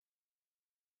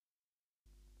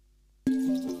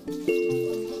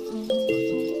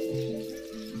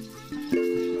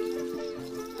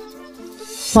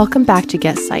Welcome back to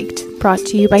Get Psyched, brought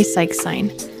to you by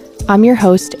PsychSign. I'm your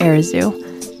host,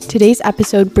 Arizu. Today's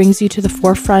episode brings you to the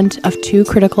forefront of two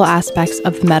critical aspects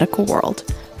of the medical world.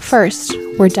 First,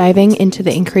 we're diving into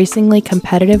the increasingly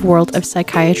competitive world of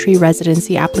psychiatry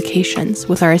residency applications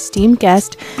with our esteemed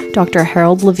guest, Dr.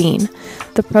 Harold Levine,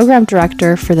 the program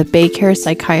director for the Baycare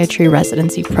Psychiatry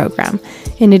Residency Program,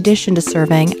 in addition to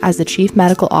serving as the chief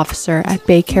medical officer at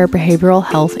Baycare Behavioral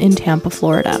Health in Tampa,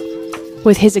 Florida.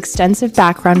 With his extensive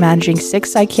background managing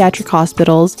 6 psychiatric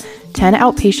hospitals, 10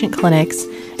 outpatient clinics,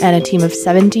 and a team of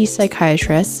 70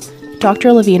 psychiatrists,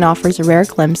 Dr. Levine offers a rare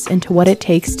glimpse into what it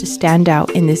takes to stand out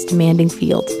in this demanding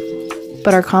field.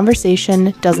 But our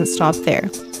conversation doesn't stop there.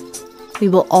 We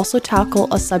will also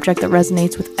tackle a subject that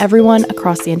resonates with everyone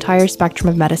across the entire spectrum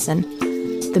of medicine,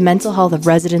 the mental health of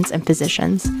residents and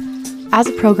physicians. As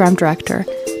a program director,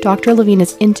 Dr. Levine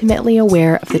is intimately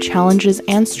aware of the challenges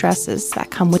and stresses that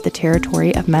come with the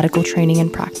territory of medical training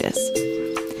and practice.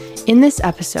 In this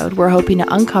episode, we're hoping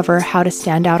to uncover how to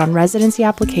stand out on residency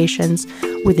applications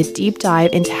with a deep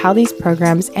dive into how these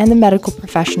programs and the medical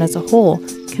profession as a whole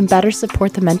can better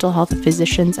support the mental health of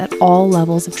physicians at all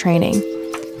levels of training.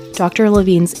 Dr.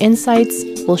 Levine's insights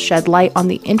will shed light on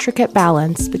the intricate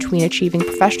balance between achieving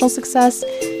professional success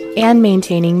and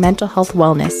maintaining mental health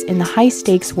wellness in the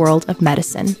high-stakes world of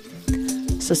medicine.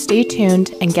 So stay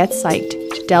tuned and get psyched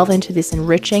to delve into this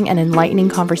enriching and enlightening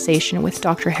conversation with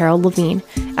Dr. Harold Levine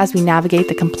as we navigate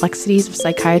the complexities of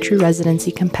psychiatry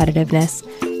residency competitiveness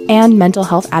and mental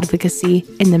health advocacy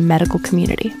in the medical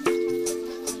community.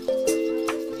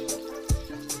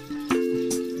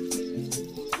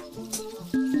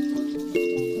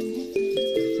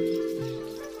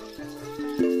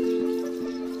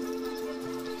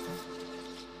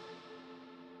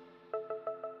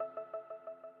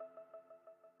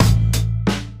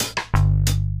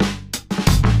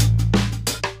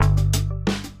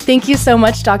 Thank you so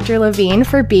much, Dr. Levine,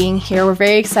 for being here. We're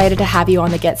very excited to have you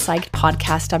on the Get Psyched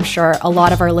podcast. I'm sure a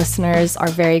lot of our listeners are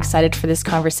very excited for this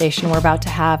conversation we're about to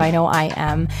have. I know I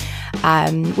am.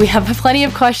 We have plenty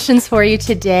of questions for you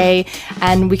today,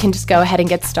 and we can just go ahead and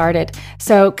get started.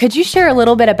 So could you share a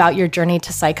little bit about your journey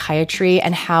to psychiatry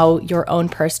and how your own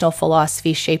personal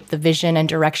philosophy shaped the vision and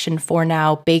direction for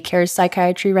now Baycare's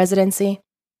psychiatry residency?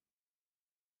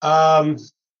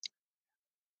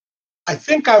 I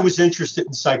think I was interested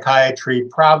in psychiatry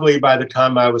probably by the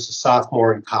time I was a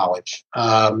sophomore in college.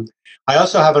 I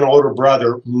also have an older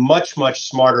brother, much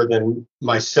smarter than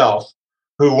myself,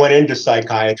 who went into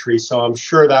psychiatry. So I'm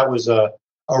sure that was a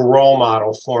role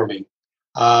model for me.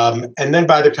 And then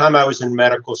by the time I was in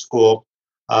medical school,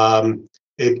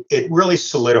 it really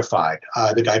solidified.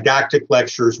 The didactic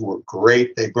lectures were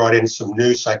great. They brought in some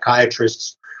new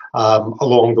psychiatrists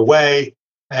along the way.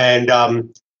 And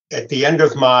at the end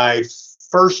of my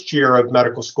first year of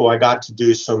medical school, I got to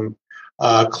do some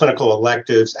clinical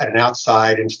electives at an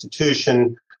outside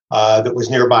institution that was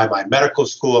nearby my medical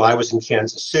school. I was in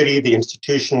Kansas City. The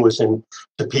institution was in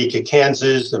Topeka,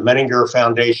 Kansas, the Menninger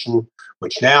Foundation,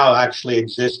 which now actually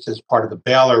exists as part of the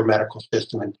Baylor medical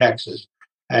system in Texas.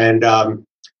 And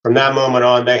from that moment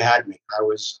on, they had me. I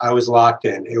was locked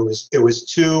in. It was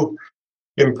too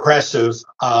impressive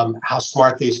how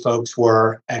smart these folks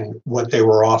were and what they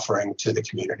were offering to the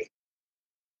community.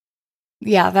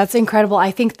 Yeah, that's incredible.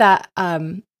 I think that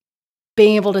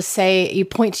being able to say, you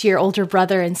point to your older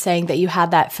brother and saying that you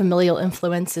had that familial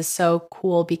influence is so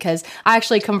cool, because I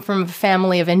actually come from a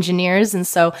family of engineers, and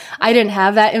so I didn't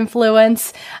have that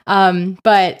influence.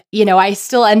 But, I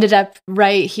still ended up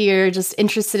right here just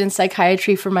interested in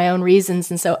psychiatry for my own reasons.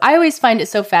 And so I always find it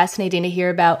so fascinating to hear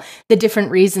about the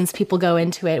different reasons people go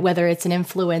into it, whether it's an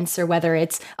influence or whether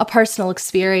it's a personal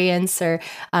experience or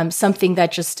something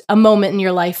that just a moment in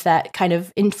your life that kind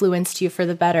of influenced you for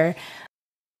the better.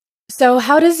 So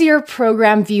how does your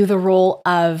program view the role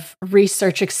of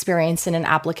research experience in an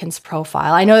applicant's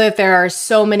profile? I know that there are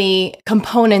so many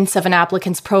components of an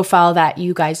applicant's profile that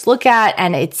you guys look at,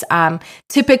 and it's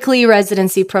typically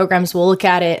residency programs will look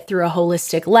at it through a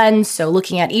holistic lens, so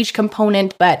looking at each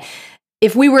component. But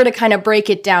if we were to kind of break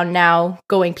it down now,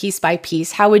 going piece by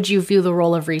piece, how would you view the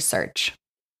role of research?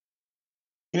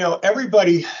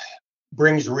 Everybody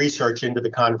brings research into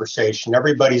the conversation.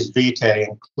 Everybody's vitae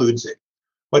includes it.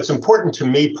 What's important to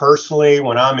me personally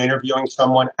when I'm interviewing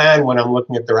someone and when I'm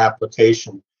looking at their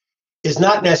application is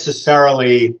not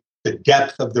necessarily the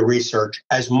depth of the research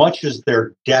as much as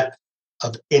their depth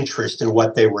of interest in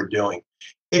what they were doing.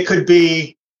 It could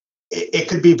be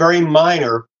very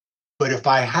minor, but if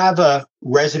I have a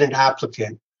resident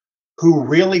applicant who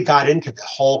really got into the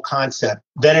whole concept,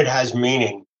 then it has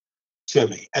meaning to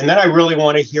me. And then I really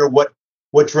want to hear what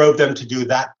drove them to do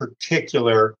that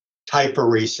particular type of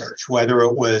research, whether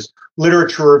it was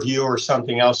literature review or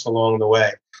something else along the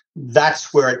way.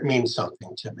 That's where it means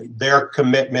something to me, their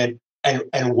commitment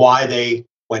and why they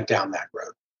went down that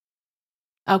road.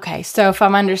 Okay, so if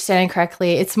I'm understanding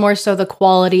correctly, it's more so the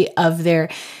quality of their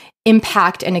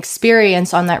impact and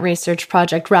experience on that research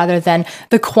project rather than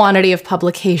the quantity of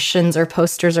publications or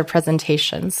posters or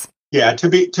presentations. Yeah, to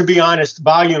be honest,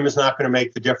 volume is not going to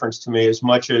make the difference to me as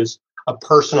much as a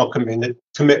personal commitment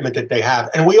that they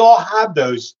have. And we all have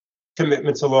those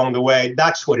commitments along the way.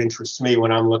 That's what interests me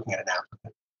when I'm looking at an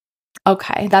applicant.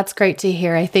 Okay, that's great to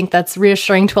hear. I think that's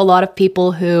reassuring to a lot of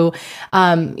people who,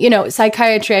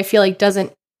 psychiatry, I feel like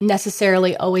doesn't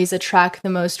necessarily always attract the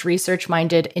most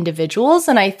research-minded individuals.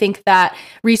 And I think that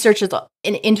research is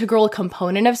an integral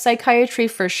component of psychiatry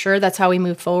for sure. That's how we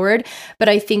move forward. But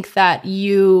I think that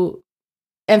you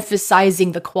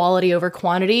emphasizing the quality over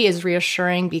quantity is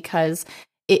reassuring because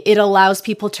it allows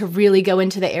people to really go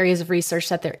into the areas of research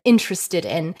that they're interested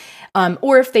in.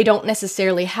 Or if they don't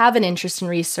necessarily have an interest in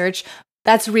research,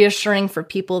 that's reassuring for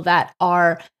people that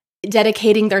are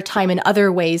dedicating their time in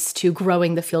other ways to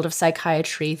growing the field of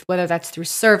psychiatry, whether that's through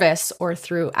service or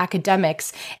through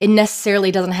academics. It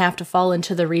necessarily doesn't have to fall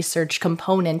into the research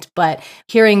component, but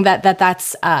hearing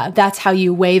that's how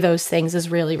you weigh those things is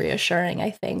really reassuring, I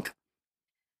think.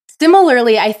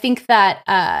 Similarly, I think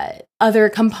that other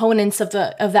components of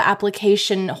the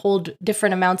application hold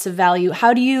different amounts of value.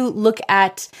 How do you look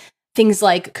at things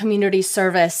like community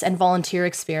service and volunteer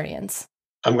experience?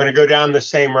 I'm going to go down the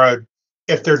same road.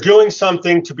 If they're doing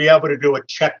something to be able to do a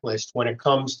checklist when it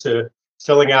comes to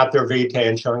filling out their vitae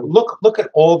and showing, look at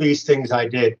all these things I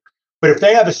did. But if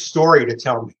they have a story to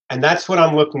tell me, and that's what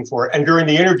I'm looking for. And during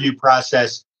the interview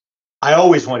process, I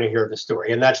always want to hear the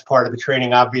story. And that's part of the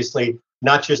training, obviously,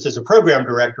 not just as a program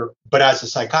director, but as a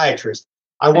psychiatrist.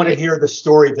 I want to hear the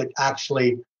story that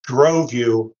actually drove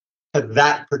you to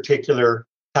that particular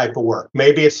type of work.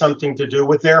 Maybe it's something to do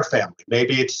with their family.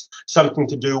 Maybe it's something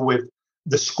to do with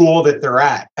the school that they're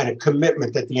at and a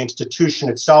commitment that the institution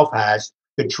itself has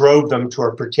that drove them to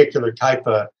a particular type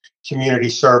of community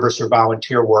service or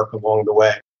volunteer work along the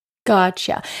way.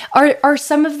 Gotcha. Are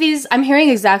some of these, I'm hearing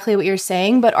exactly what you're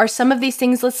saying, but are some of these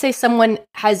things, let's say someone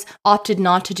has opted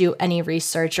not to do any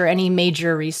research or any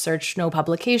major research, no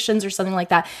publications or something like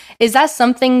that. Is that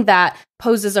something that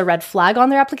poses a red flag on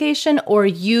their application, or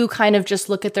you kind of just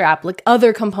look at their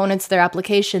other components of their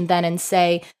application then and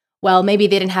say, well, maybe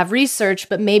they didn't have research,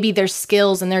 but maybe their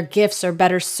skills and their gifts are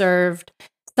better served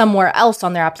somewhere else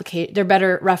on their application. They're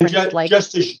better referenced.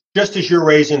 Just as you're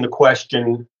raising the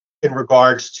question in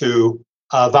regards to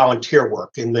volunteer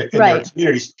work in their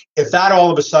communities, if that all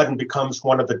of a sudden becomes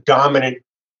one of the dominant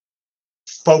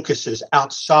focuses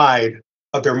outside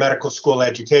of their medical school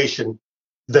education,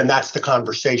 then that's the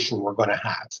conversation we're going to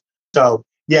have. So,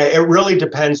 yeah, it really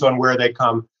depends on where they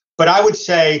come. But I would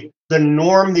say the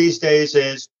norm these days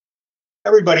is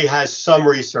everybody has some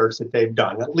research that they've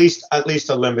done, at least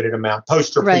a limited amount,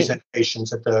 poster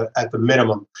presentations at the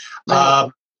minimum.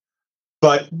 Right.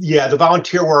 But yeah, the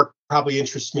volunteer work probably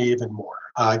interests me even more.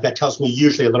 That tells me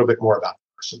usually a little bit more about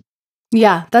the person.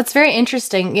 Yeah, that's very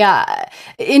interesting. Yeah,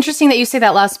 interesting that you say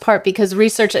that last part, because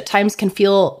research at times can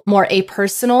feel more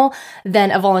apersonal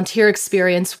than a volunteer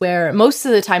experience, where most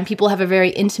of the time people have a very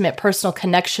intimate personal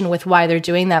connection with why they're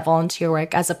doing that volunteer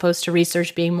work, as opposed to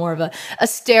research being more of a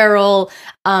sterile,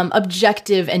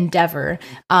 objective endeavor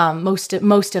most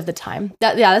of the time.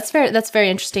 That's very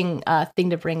interesting thing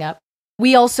to bring up.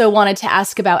 We also wanted to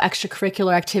ask about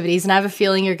extracurricular activities, and I have a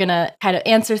feeling you're going to kind of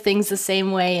answer things the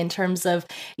same way in terms of,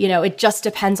 it just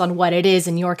depends on what it is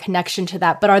and your connection to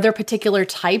that. But are there particular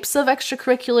types of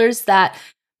extracurriculars that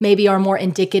maybe are more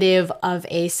indicative of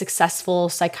a successful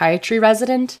psychiatry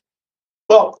resident?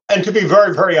 Well, and to be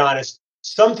very, very honest,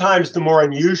 sometimes the more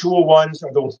unusual ones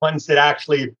are the ones that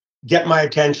actually get my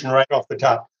attention right off the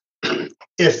top.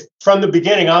 If from the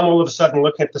beginning I'm all of a sudden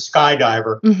looking at the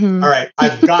skydiver, all right,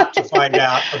 I've got to find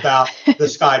out about the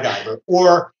skydiver.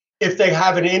 Or if they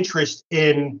have an interest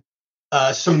in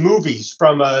some movies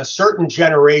from a certain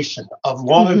generation of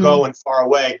long ago and far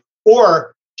away,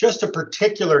 or just a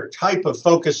particular type of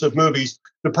focus of movies,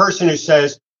 the person who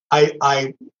says,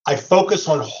 I focus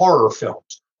on horror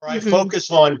films, or I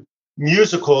focus on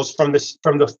musicals from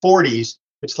the 40s.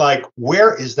 It's like,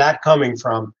 where is that coming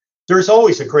from? There's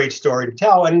always a great story to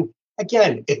tell. And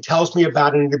again, it tells me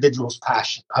about an individual's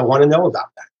passion. I want to know about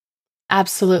that.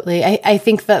 Absolutely. I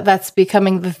think that that's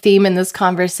becoming the theme in this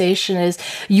conversation is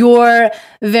you're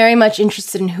very much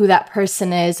interested in who that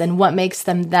person is and what makes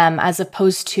them them, as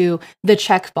opposed to the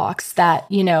checkbox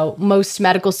that, most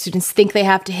medical students think they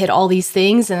have to hit all these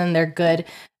things and then they're good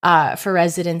for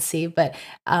residency. But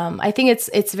I think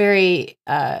it's very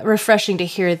refreshing to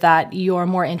hear that you're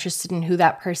more interested in who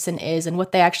that person is and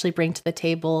what they actually bring to the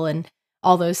table and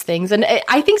all those things. And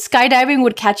I think skydiving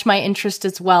would catch my interest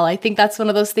as well. I think that's one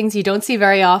of those things you don't see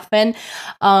very often.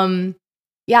 That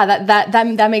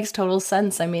makes total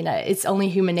sense. I mean, it's only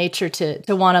human nature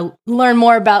to want to learn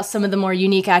more about some of the more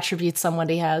unique attributes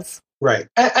somebody has. Right.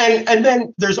 And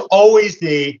then there's always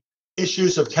the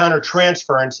issues of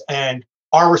countertransference and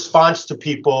our response to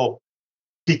people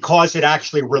because it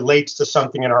actually relates to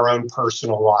something in our own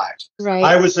personal lives. Right.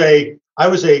 I was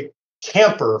a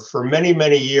camper for many,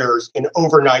 many years in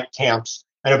overnight camps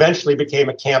and eventually became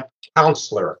a camp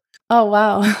counselor. Oh,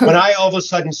 wow. When I all of a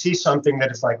sudden see something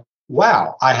that is like,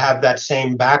 wow, I have that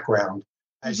same background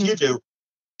as you do.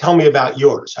 Tell me about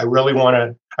yours. I really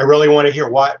want to hear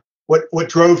what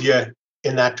drove you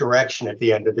in that direction at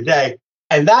the end of the day.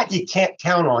 And that you can't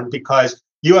count on because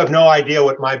you have no idea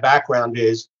what my background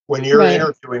is when you're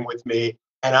interviewing with me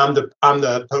and I'm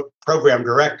the program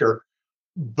director.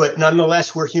 But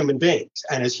nonetheless, we're human beings.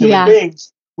 And as human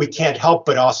beings, we can't help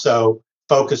but also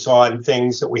focus on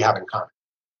things that we have in common.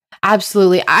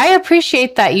 Absolutely. I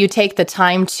appreciate that you take the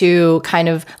time to kind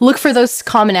of look for those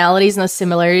commonalities and those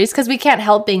similarities, because we can't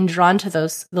help being drawn to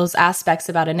those aspects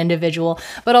about an individual,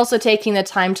 but also taking the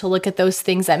time to look at those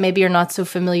things that maybe you're not so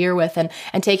familiar with and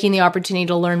taking the opportunity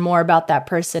to learn more about that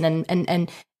person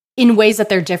and in ways that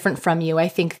they're different from you. I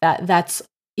think that that's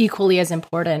equally as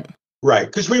important. Right.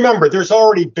 Because remember, there's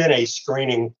already been a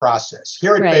screening process.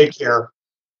 Here at Baycare,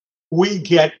 we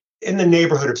get in the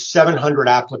neighborhood of 700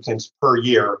 applicants per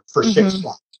year for 6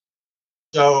 slots.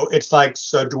 So it's like,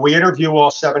 so do we interview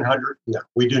all 700? No,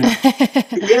 we do not.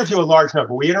 We interview a large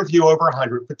number. We interview over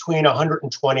 100, between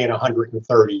 120 and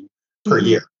 130 per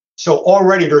year. So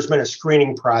already there's been a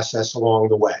screening process along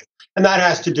the way. And that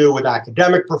has to do with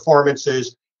academic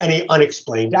performances, any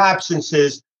unexplained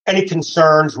absences, any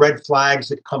concerns, red flags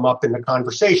that come up in the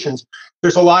conversations.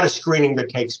 There's a lot of screening that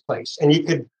takes place. And you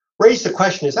could raise the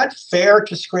question, is that fair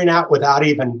to screen out without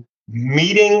even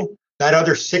meeting that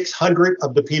other 600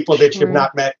 of the people that you've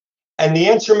not met? And the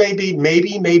answer may be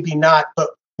maybe, maybe not, but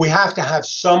we have to have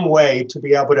some way to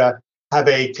be able to have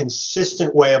a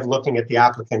consistent way of looking at the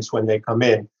applicants when they come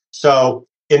in. So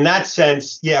in that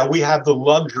sense, yeah, we have the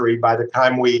luxury by the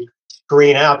time we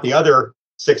screen out the other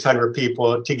 600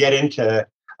 people to get into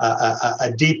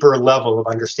a deeper level of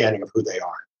understanding of who they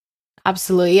are.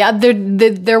 Absolutely. Yeah,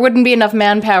 there wouldn't be enough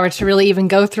manpower to really even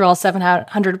go through all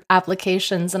 700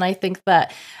 applications. And I think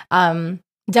that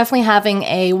definitely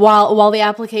having while the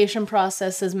application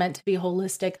process is meant to be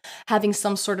holistic, having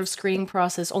some sort of screening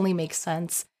process only makes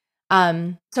sense.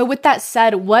 So with that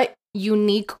said, what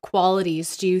unique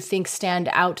qualities do you think stand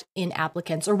out in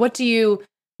applicants? Or what do you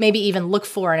maybe even look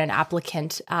for in an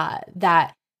applicant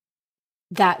that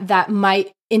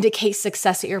might indicate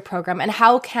success at your program? And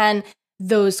how can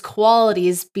those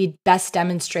qualities be best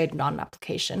demonstrated on an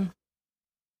application?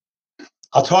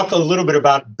 I'll talk a little bit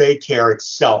about Baycare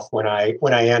itself when I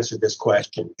answer this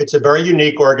question. It's a very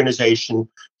unique organization,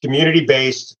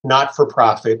 community-based,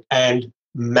 not-for-profit, and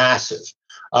massive.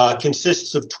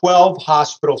 Consists of 12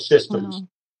 hospital systems.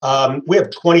 Wow. We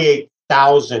have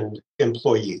 28,000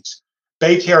 employees.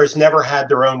 Baycare has never had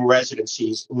their own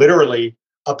residencies, literally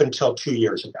up until 2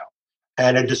 years ago.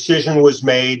 And a decision was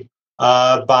made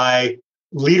by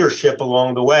leadership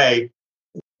along the way.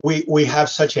 We have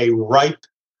such a ripe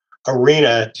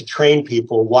arena to train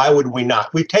people. Why would we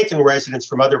not? We've taken residents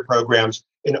from other programs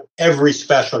in every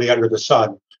specialty under the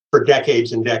sun for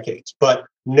decades and decades, but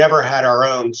never had our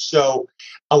own. So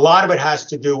a lot of it has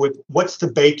to do with what's the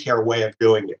Baycare way of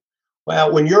doing it.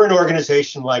 Well, when you're an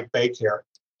organization like Baycare,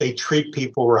 they treat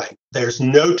people right. There's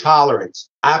no tolerance,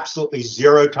 absolutely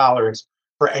zero tolerance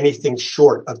for anything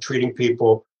short of treating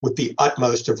people with the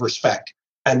utmost of respect.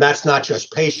 And that's not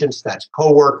just patients, that's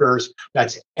coworkers,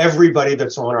 that's everybody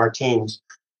that's on our teams.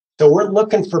 So we're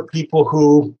looking for people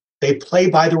who they play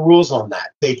by the rules on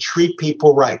that. They treat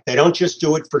people right. They don't just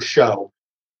do it for show.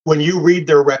 When you read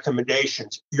their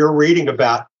recommendations, you're reading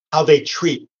about how they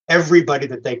treat everybody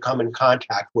that they come in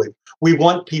contact with. We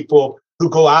want people who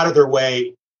go out of their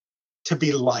way to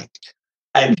be liked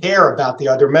and care about the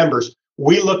other members.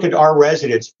 We look at our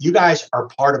residents, you guys are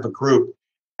part of a group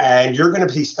and you're going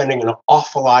to be spending an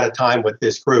awful lot of time with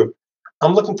this group.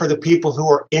 I'm looking for the people who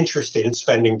are interested in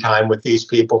spending time with these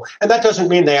people. And that doesn't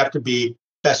mean they have to be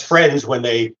best friends when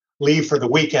they leave for the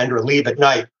weekend or leave at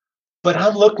night. But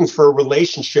I'm looking for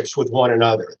relationships with one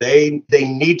another. They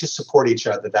need to support each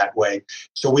other that way.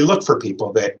 So we look for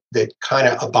people that kind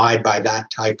of abide by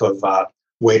that type of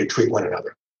way to treat one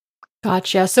another.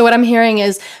 Gotcha. So what I'm hearing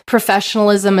is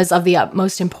professionalism is of the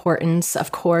utmost importance,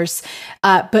 of course,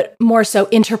 but more so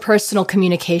interpersonal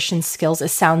communication skills. It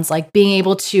sounds like being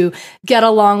able to get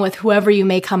along with whoever you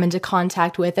may come into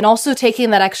contact with, and also taking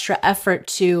that extra effort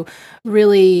to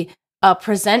really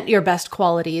present your best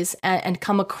qualities and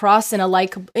come across in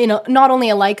not only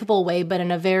a likable way, but in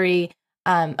a very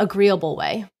agreeable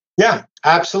way. Yeah,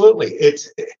 absolutely.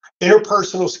 It's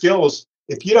interpersonal skills.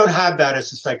 If you don't have that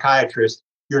as a psychiatrist,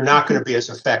 you're not going to be as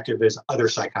effective as other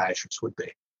psychiatrists would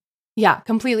be. Yeah,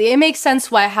 completely. It makes sense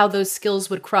how those skills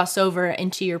would cross over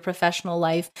into your professional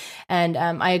life, and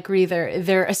I agree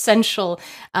they're essential.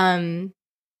 And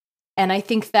I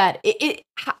think that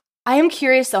I am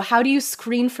curious though, how do you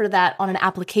screen for that on an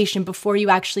application before you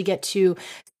actually get to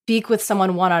speak with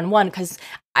someone one-on-one? Because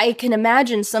I can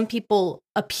imagine some people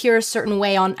appear a certain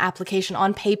way on application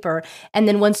on paper, and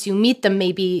then once you meet them,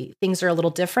 maybe things are a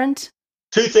little different.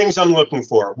 Two things I'm looking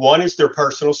for. One is their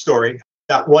personal story,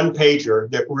 that one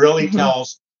pager that really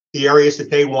tells the areas that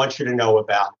they want you to know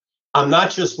about. I'm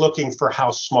not just looking for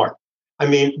how smart. I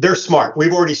mean, they're smart.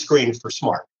 We've already screened for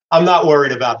smart. I'm not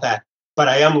worried about that, but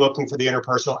I am looking for the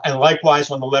interpersonal. And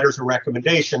likewise, on the letters of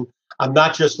recommendation, I'm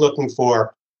not just looking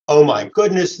for, oh my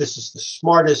goodness, this is the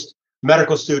smartest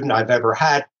medical student I've ever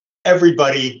had. If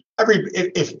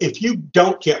you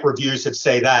don't get reviews that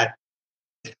say that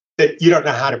you don't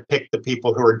know how to pick the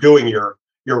people who are doing your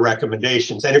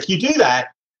recommendations. And if you do that,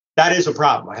 that is a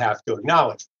problem, I have to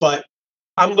acknowledge. But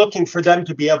I'm looking for them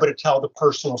to be able to tell the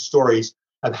personal stories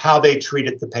of how they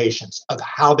treated the patients, of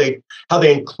how they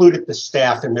included the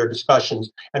staff in their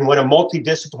discussions. And when a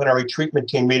multidisciplinary treatment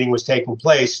team meeting was taking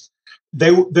place,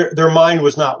 their mind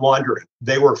was not wandering.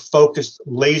 They were focused,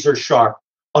 laser sharp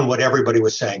on what everybody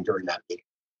was saying during that meeting.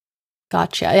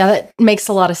 Gotcha. Yeah, that makes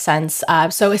a lot of sense.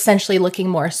 So essentially looking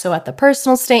more so at the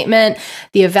personal statement,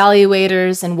 the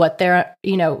evaluators, and what their,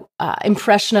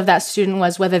 impression of that student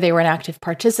was, whether they were an active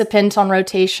participant on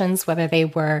rotations, whether they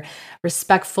were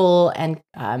respectful, and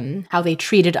how they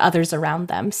treated others around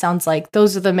them. Sounds like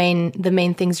those are the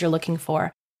main things you're looking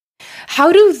for.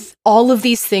 How do all of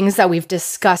these things that we've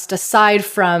discussed, aside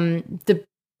from the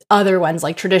other ones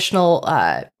like traditional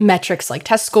metrics like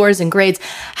test scores and grades,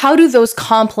 how do those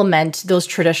complement those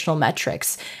traditional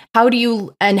metrics? How do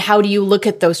you look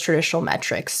at those traditional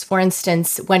metrics? For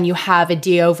instance, when you have a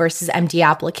DO versus MD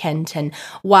applicant, and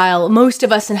while most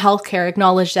of us in healthcare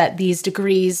acknowledge that these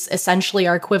degrees essentially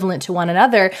are equivalent to one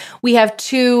another, we have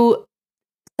two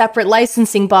separate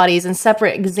licensing bodies and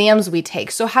separate exams we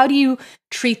take. So how do you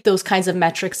treat those kinds of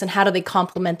metrics, and how do they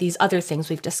complement these other things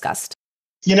we've discussed?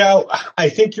 I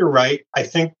think you're right. I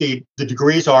think the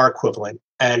degrees are equivalent.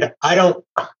 And I don't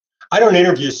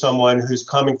interview someone who's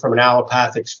coming from an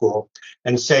allopathic school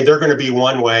and say they're going to be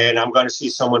one way, and I'm going to see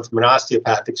someone from an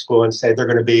osteopathic school and say they're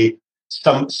going to be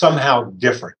somehow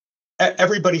different.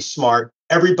 Everybody's smart,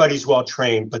 everybody's well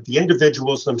trained, but the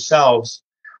individuals themselves,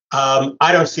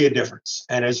 I don't see a difference.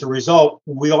 And as a result,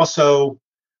 we also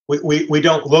we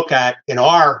don't look at, in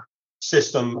our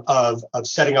system of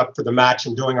setting up for the match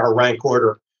and doing our rank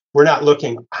order, we're not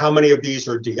looking how many of these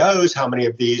are DOs, how many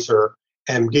of these are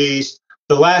MDs.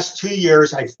 The last 2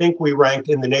 years, I think we ranked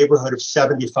in the neighborhood of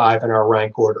 75 in our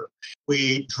rank order.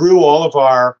 We drew all of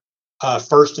our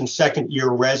first and second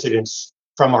year residents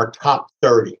from our top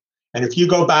 30. And if you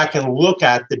go back and look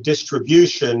at the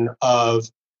distribution of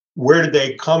where did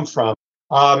they come from,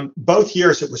 both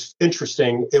years it was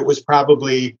interesting. It was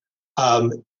probably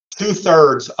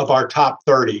 2/3 of our top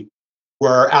 30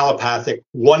 were allopathic,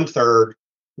 1/3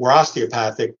 were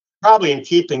osteopathic, probably in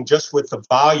keeping just with the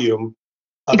volume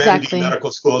of MD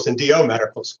medical schools and DO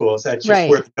medical schools. That's just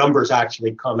where the numbers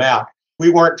actually come out.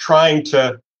 We weren't trying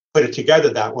to put it together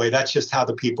that way. That's just how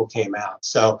the people came out.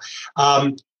 So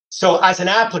as an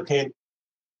applicant,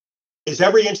 is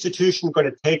every institution going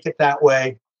to take it that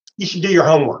way? You should do your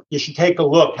homework. You should take a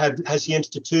look. Has the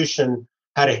institution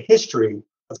had a history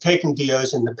of taking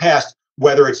DOs in the past,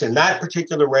 whether it's in that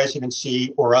particular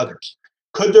residency or others?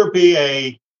 Could there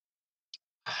be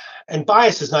and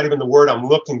bias is not even the word I'm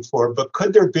looking for, but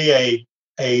could there be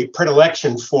a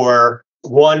predilection for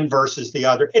one versus the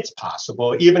other? It's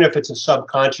possible, even if it's a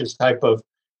subconscious type of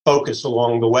focus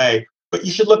along the way. But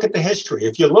you should look at the history.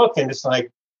 If you look and it's like,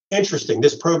 interesting,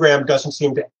 this program doesn't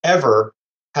seem to ever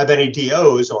have any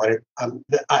DOs on it.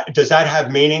 Does that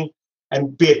have meaning?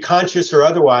 And be it conscious or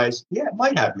otherwise, yeah, it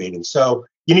might have meaning. So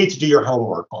you need to do your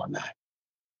homework on that.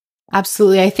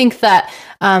 Absolutely. I think that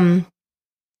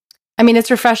I mean,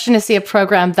 it's refreshing to see a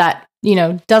program that,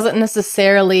 doesn't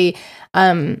necessarily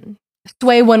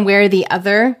sway one way or the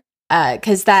other,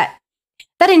 because that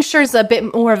ensures a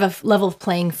bit more of a level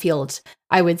playing field,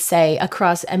 I would say,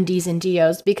 across MDs and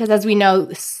DOs, because as we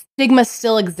know, stigma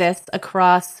still exists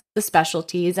across the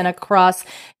specialties and across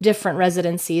different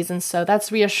residencies. And so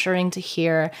that's reassuring to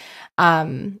hear.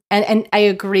 And I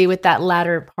agree with that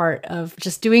latter part of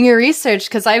just doing your research,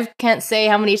 because I can't say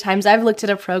how many times I've looked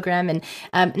at a program and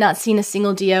not seen a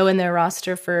single DO in their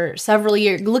roster for several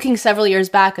years, looking several years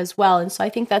back as well. And so I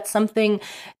think that's something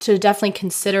to definitely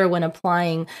consider when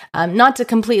applying, not to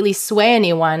completely sway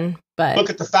anyone, but look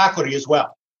at the faculty as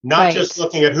well. Not just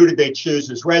looking at who did they choose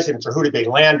as residents or who did they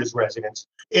land as residents.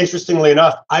 Interestingly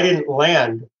enough, I didn't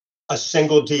land a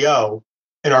single DO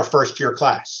in our first year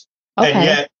class. Okay. And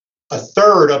yet a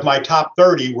third of my top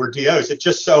 30 were DOs. It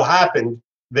just so happened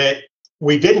that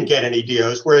we didn't get any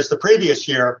DOs, whereas the previous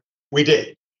year we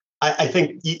did. I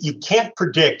think you can't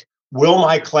predict, will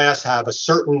my class have a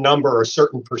certain number or a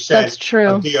certain percent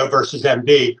of DO versus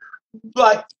MD?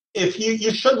 But if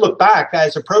you should look back,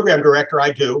 as a program director,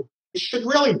 I do, it should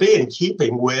really be in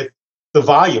keeping with the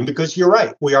volume, because you're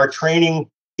right. We are training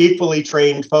equally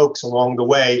trained folks along the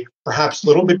way, perhaps a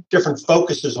little bit different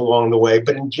focuses along the way,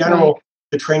 but in general,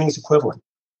 the training is equivalent.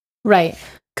 Right.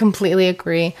 Completely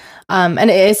agree. And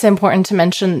it's important to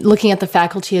mention, looking at the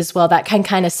faculty as well, that can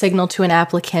kind of signal to an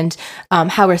applicant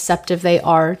how receptive they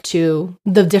are to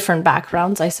the different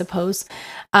backgrounds, I suppose.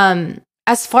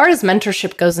 As far as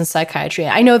mentorship goes in psychiatry,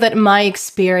 I know that my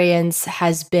experience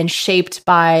has been shaped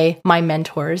by my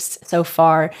mentors so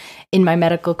far in my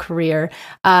medical career.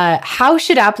 How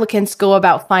should applicants go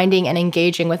about finding and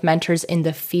engaging with mentors in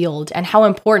the field? And how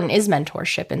important is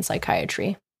mentorship in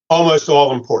psychiatry? Almost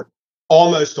all important.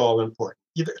 Almost all important.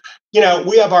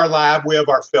 We have our lab, we have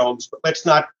our films, but let's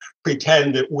not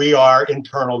pretend that we are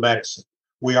internal medicine.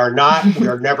 We are not, we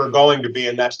are never going to be,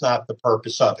 and that's not the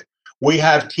purpose of it. We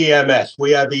have TMS, we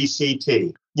have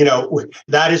ECT.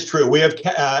 That is true. We have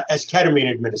esketamine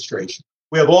administration.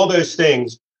 We have all those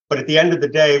things. But at the end of the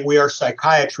day, we are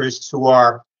psychiatrists who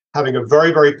are having a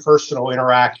very, very personal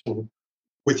interaction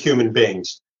with human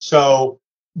beings. So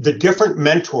the different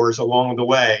mentors along the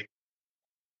way,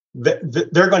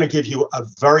 they're going to give you a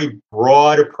very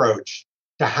broad approach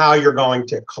to how you're going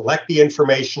to collect the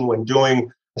information when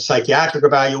doing a psychiatric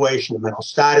evaluation, a mental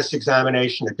status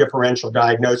examination, a differential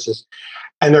diagnosis.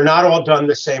 And they're not all done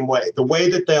the same way. The way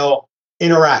that they'll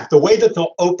interact, the way that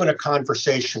they'll open a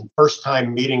conversation, first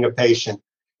time meeting a patient,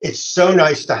 it's so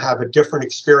nice to have a different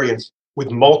experience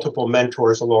with multiple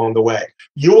mentors along the way.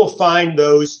 You will find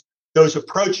those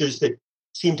approaches that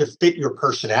seem to fit your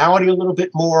personality a little bit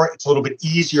more. It's a little bit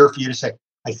easier for you to say,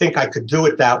 I think I could do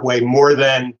it that way, more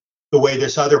than the way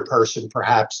this other person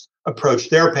perhaps approach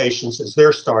their patients as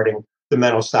they're starting the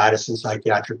mental status and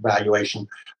psychiatric evaluation.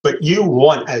 But you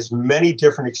want as many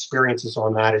different experiences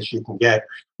on that as you can get.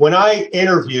 When I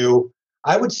interview,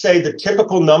 I would say the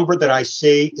typical number that I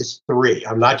see is 3.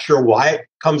 I'm not sure why it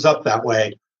comes up that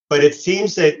way, but it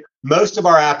seems that most of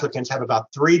our applicants have about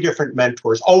 3 different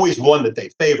mentors, always one that they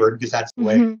favored because that's the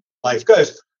way life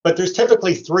goes. But there's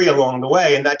typically 3 along the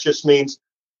way, and that just means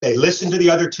they listen to the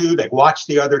other 2, they watch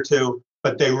the other 2,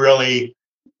 but they really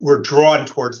were drawn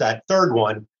towards that third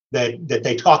one that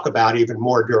they talk about even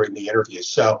more during the interview.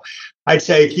 So I'd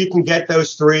say if you can get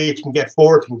those 3, if you can get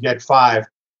 4, if you can get 5,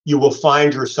 you will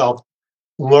find yourself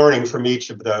learning from each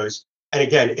of those. And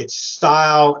again, it's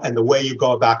style and the way you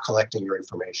go about collecting your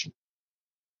information.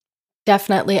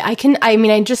 Definitely.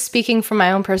 I'm just speaking from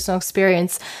my own personal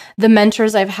experience, the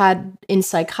mentors I've had in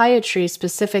psychiatry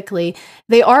specifically,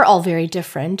 they are all very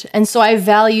different. And so I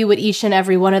value what each and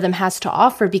every one of them has to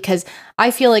offer, because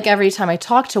I feel like every time I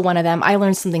talk to one of them, I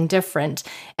learn something different.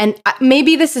 And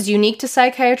maybe this is unique to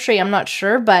psychiatry, I'm not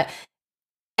sure, but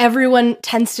everyone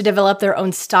tends to develop their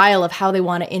own style of how they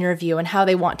want to interview and how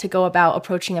they want to go about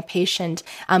approaching a patient,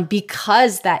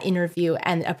 because that interview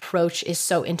and approach is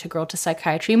so integral to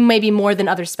psychiatry, maybe more than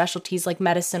other specialties like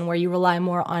medicine, where you rely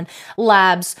more on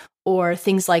labs or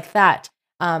things like that.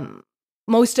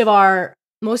 Most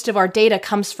of our data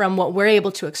comes from what we're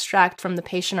able to extract from the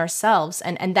patient ourselves,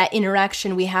 and that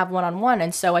interaction we have one-on-one.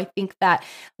 And so I think that,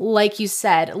 like you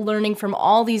said, learning from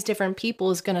all these different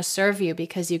people is going to serve you,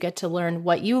 because you get to learn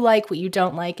what you like, what you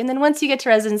don't like. And then once you get to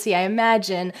residency, I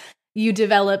imagine you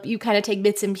kind of take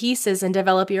bits and pieces and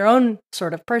develop your own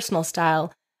sort of personal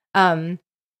style. But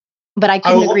I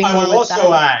couldn't agree more with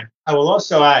that. I will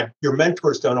also add, your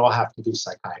mentors don't all have to be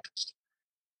psychiatrists.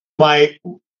 My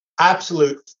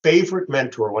absolute favorite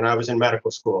mentor when I was in medical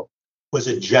school was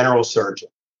a general surgeon.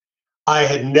 I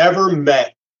had never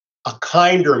met a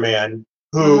kinder man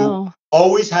who Wow.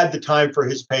 always had the time for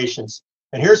his patients.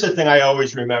 And here's the thing I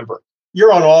always remember.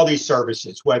 You're on all these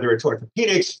services, whether it's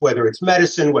orthopedics, whether it's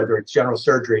medicine, whether it's general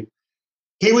surgery.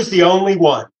 He was the only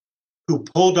one who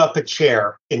pulled up a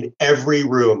chair in every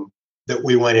room that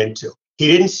we went into. He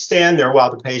didn't stand there while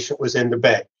the patient was in the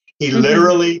bed. He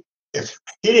literally, if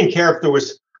he didn't care if there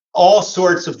was all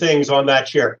sorts of things on that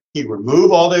chair, he'd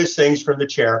remove all those things from the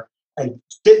chair and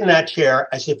sit in that chair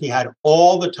as if he had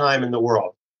all the time in the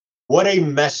world. What a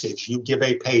message you give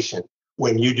a patient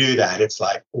when you do that. It's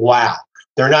like, wow,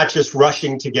 they're not just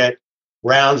rushing to get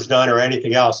rounds done or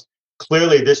anything else.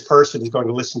 Clearly, this person is going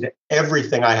to listen to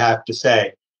everything I have to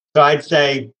say. So I'd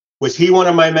say, was he one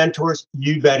of my mentors?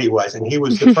 You bet he was. And he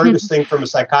was the furthest thing from a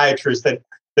psychiatrist that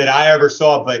I ever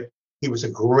saw, but he was a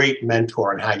great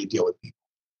mentor on how you deal with people.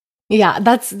 Yeah,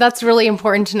 that's really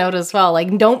important to note as well.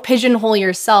 Like, don't pigeonhole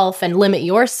yourself and limit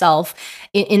yourself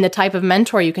in the type of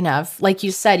mentor you can have. Like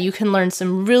you said, you can learn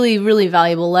some really, really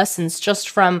valuable lessons just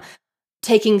from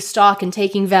taking stock and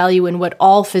taking value in what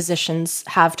all physicians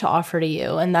have to offer to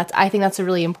you. And I think that's a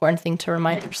really important thing to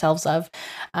remind ourselves of,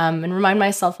 and remind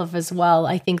myself of as well.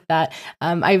 I think that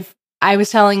I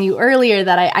was telling you earlier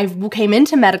that I came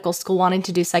into medical school wanting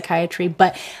to do psychiatry,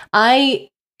 but I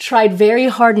tried very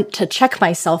hard to check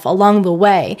myself along the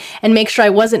way and make sure I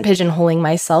wasn't pigeonholing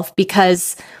myself,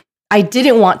 because I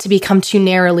didn't want to become too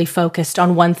narrowly focused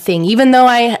on one thing. Even though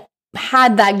I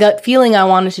had that gut feeling I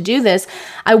wanted to do this,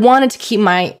 I wanted to keep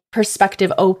my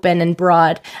perspective open and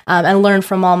broad, and learn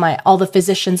from all the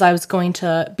physicians I was going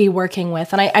to be working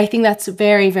with. And I think that's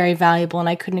very, very valuable, and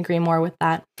I couldn't agree more with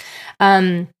that.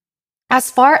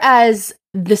 As far as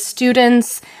the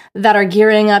students that are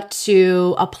gearing up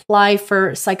to apply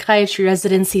for psychiatry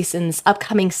residencies in this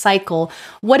upcoming cycle,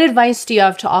 what advice do you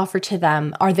have to offer to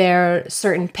them? Are there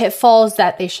certain pitfalls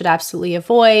that they should absolutely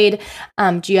avoid?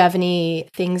 Do you have any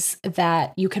things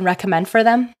that you can recommend for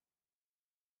them?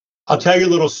 I'll tell you a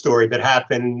little story that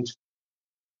happened,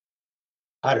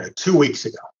 I don't know, 2 weeks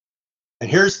ago. And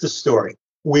here's the story.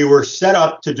 We were set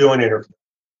up to do an interview,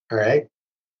 all right?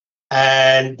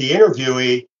 And the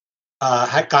interviewee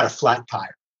had got a flat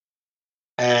tire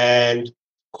and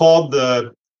called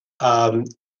the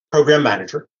program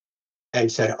manager and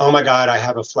said, "Oh my God, I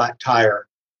have a flat tire.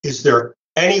 Is there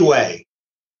any way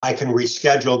I can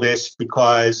reschedule this,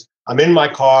 because I'm in my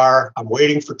car, I'm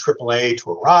waiting for AAA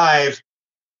to arrive?"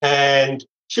 And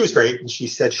she was great. And she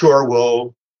said, "Sure,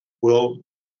 we'll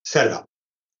set it up."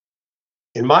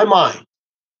 In my mind,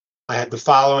 I had the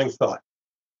following thought.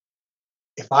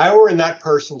 If I were in that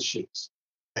person's shoes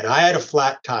and I had a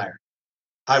flat tire,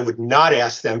 I would not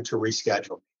ask them to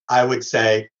reschedule me. I would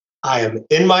say, "I am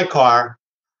in my car.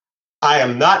 I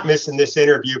am not missing this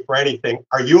interview for anything.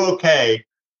 Are you okay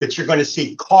that you're going to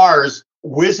see cars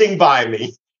whizzing by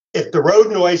me? If the road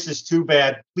noise is too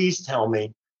bad, please tell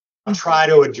me. I'll try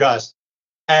to adjust."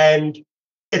 And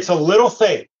it's a little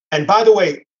thing. And by the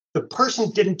way, the person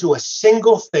didn't do a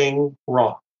single thing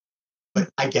wrong. But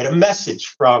I get a message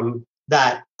from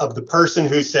that of the person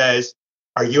who says,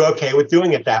 "Are you okay with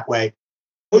doing it that way?"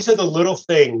 Those are the little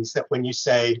things that when you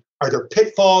say, are there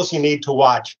pitfalls you need to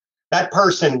watch? That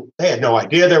person, they had no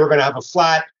idea they were going to have a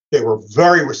flat. They were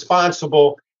very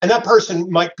responsible. And that person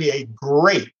might be a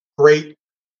great, great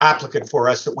applicant for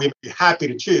us that we'd be happy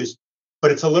to choose.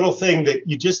 But it's a little thing that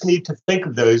you just need to think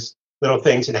of those little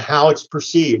things and how it's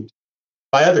perceived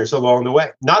by others along the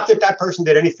way. Not that that person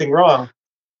did anything wrong,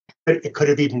 but it could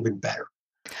have even been better.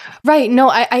 Right. No,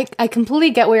 I completely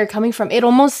get where you're coming from. It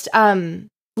almost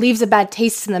leaves a bad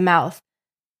taste in the mouth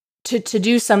to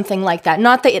do something like that.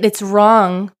 Not that it's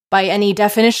wrong by any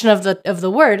definition of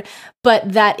the word,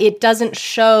 but that it doesn't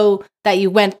show that you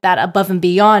went that above and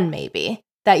beyond, maybe.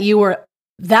 That you were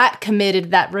that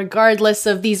committed, that regardless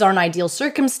of these aren't ideal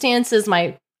circumstances,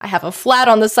 I have a flat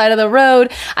on the side of the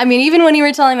road. I mean, even when you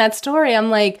were telling that story, I'm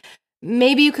like,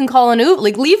 maybe you can call an Uber,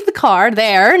 like leave the car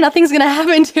there. Nothing's going to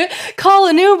happen to it. Call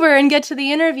an Uber and get to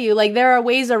the interview. Like there are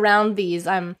ways around these.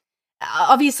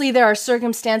 Obviously there are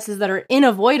circumstances that are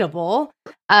unavoidable.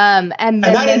 And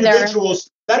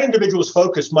that individual's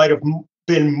focus might have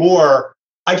been more,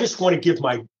 I just want to give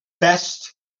my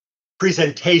best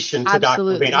presentation to Dr.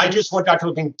 Levine. I just want Dr.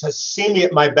 Levine to see me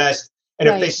at my best. And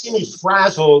if they see me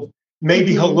frazzled,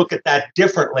 maybe he'll look at that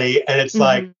differently. And it's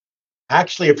like,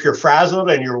 actually, if you're frazzled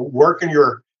and you're working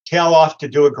your tail off to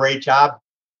do a great job,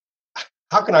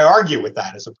 how can I argue with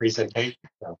that as a presentation?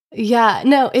 Yeah,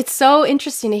 no, it's so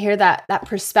interesting to hear that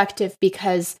perspective,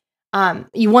 because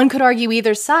one could argue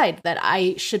either side, that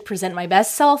I should present my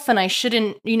best self and I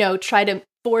shouldn't, try to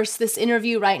force this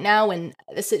interview right now and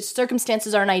the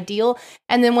circumstances aren't ideal.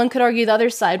 And then one could argue the other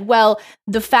side, well,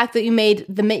 the fact that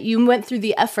you went through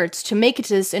the efforts to make it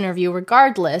to this interview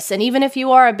regardless, and even if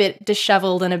you are a bit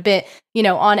disheveled and a bit,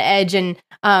 on edge and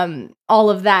all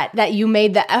of that you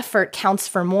made the effort counts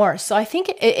for more. So I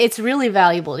think it's really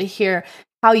valuable to hear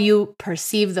how you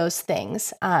perceive those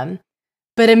things.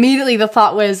 But immediately the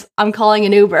thought was, I'm calling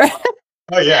an Uber.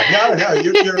 Oh yeah, no,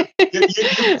 you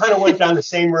kind of went down the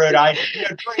same road.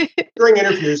 During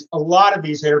interviews, a lot of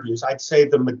these interviews, I'd say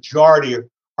the majority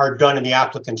are done in the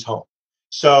applicant's home.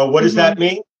 So what does that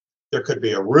mean? There could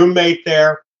be a roommate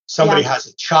there. Somebody has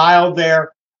a child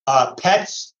there.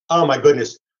 Pets. Oh my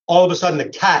goodness! All of a sudden, the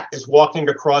cat is walking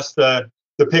across the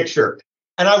picture,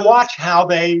 and I watch how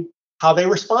they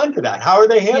respond to that. How are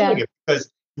they handling it? Because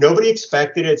nobody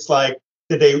expected it. It's like,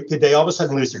 did they all of a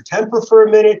sudden lose their temper for a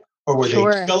minute? Or were they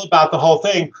chill about the whole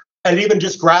thing and even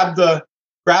just grab the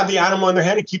animal in their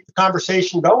hand and keep the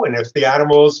conversation going if the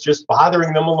animal is just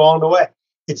bothering them along the way?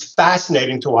 It's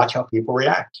fascinating to watch how people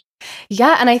react.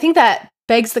 Yeah, and I think that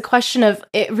begs the question of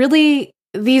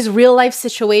these real life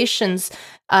situations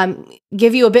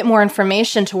give you a bit more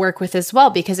information to work with as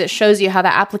well, because it shows you how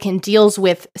the applicant deals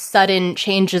with sudden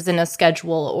changes in a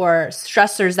schedule or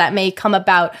stressors that may come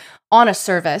about on a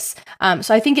service.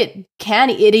 So I think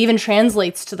it even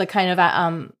translates to the kind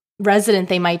of resident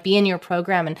they might be in your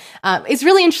program. And it's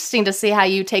really interesting to see how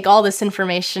you take all this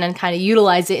information and kind of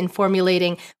utilize it in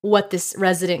formulating what this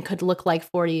resident could look like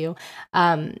for you.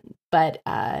 But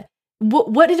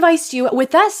what advice do you,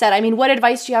 with that said, I mean, what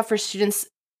advice do you have for students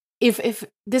if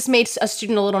this makes a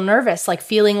student a little nervous, like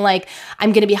feeling like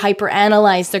I'm going to be hyper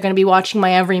analyzed, they're going to be watching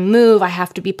my every move, I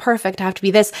have to be perfect, I have to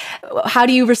be this. How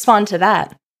do you respond to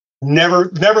that? Never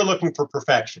looking for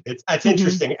perfection. It's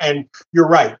interesting. And you're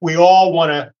right. We all want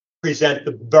to present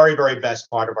the very, very best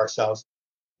part of ourselves.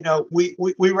 We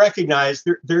recognize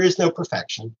there is no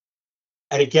perfection.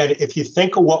 And again, if you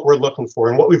think of what we're looking for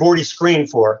and what we've already screened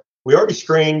for, we already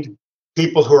screened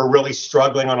people who are really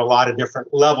struggling on a lot of different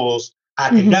levels,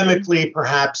 academically,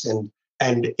 perhaps. And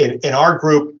in our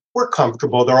group, we're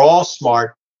comfortable. They're all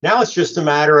smart. Now it's just a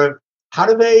matter of how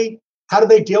do they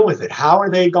deal with it? How are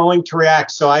they going to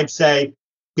react? So I'd say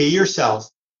be yourself.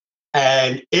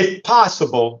 And if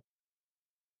possible,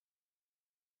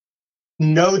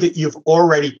 know that you've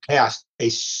already passed a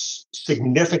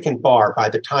significant bar by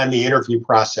the time the interview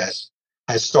process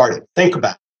has started. Think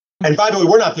about it. And by the way,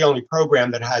 we're not the only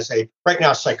program that has right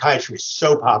now, psychiatry is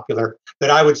so popular that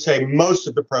I would say most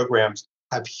of the programs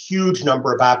have huge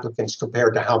number of applicants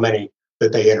compared to how many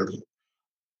that they interview.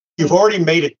 You've already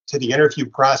made it to the interview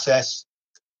process.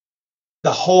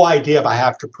 The whole idea of I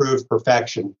have to prove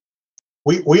perfection.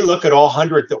 We look at all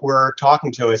 100 that we're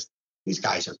talking to as these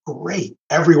guys are great.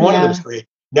 Every one of them is great.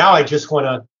 Now I just want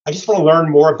to learn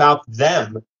more about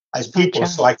them as people,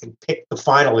 so I can pick the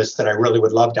finalists that I really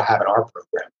would love to have in our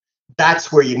program.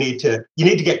 That's where you need to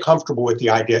get comfortable with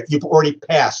the idea. You've already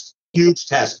passed huge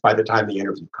tests by the time the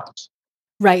interview comes.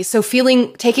 Right. So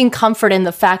taking comfort in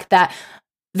the fact that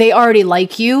they already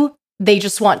like you. They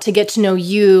just want to get to know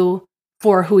you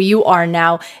for who you are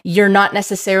now. You're not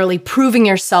necessarily proving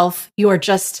yourself. You're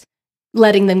just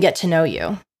letting them get to know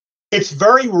you. It's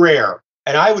very rare.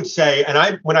 And I would say,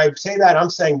 when I say that, I'm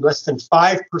saying less than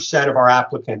 5% of our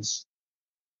applicants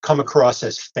come across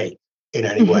as fake in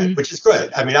any way, which is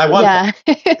good. I mean, I want that.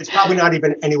 It's probably not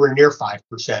even anywhere near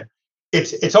 5%.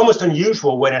 It's almost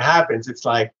unusual when it happens. It's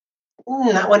like,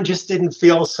 that one just didn't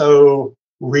feel so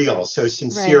real, so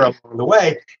sincere along the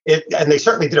way. And they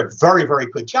certainly did a very, very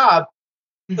good job.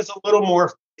 It was a little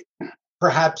more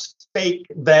perhaps fake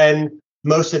than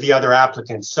most of the other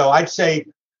applicants. So I'd say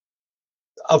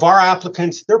of our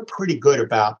applicants, they're pretty good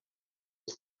about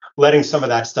letting some of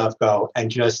that stuff go and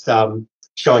just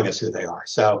showing us who they are.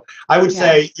 So I would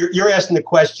say you're asking the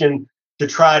question to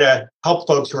try to help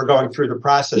folks who are going through the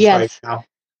process right now.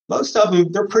 Most of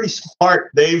them, they're pretty smart.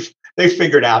 They've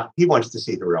figured out he wants to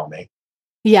see the real me.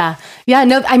 Yeah.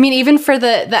 No, I mean, even for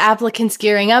the applicants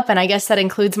gearing up, and I guess that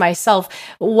includes myself,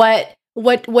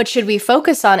 what should we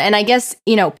focus on? And I guess,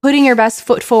 putting your best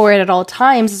foot forward at all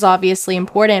times is obviously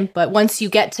important. But once you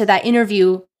get to that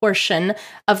interview portion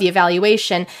of the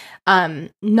evaluation,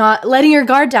 not letting your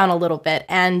guard down a little bit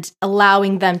and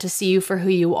allowing them to see you for who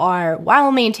you are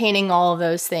while maintaining all of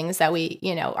those things that we,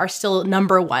 are still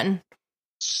number one.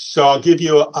 So I'll give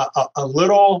you a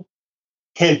little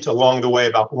hint along the way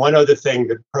about one other thing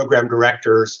that program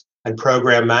directors and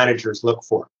program managers look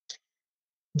for.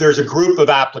 There's a group of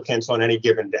applicants on any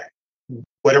given day,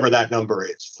 whatever that number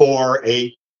is, 4,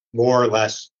 8, more or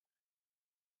less.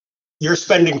 You're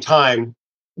spending time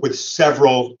with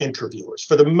several interviewers.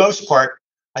 For the most part,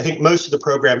 I think most of the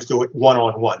programs do it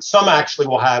one-on-one. Some actually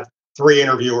will have 3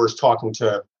 interviewers talking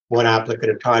to one applicant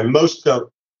at a time. Most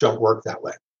don't work that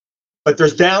way. But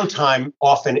there's downtime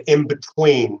often in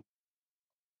between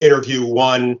interview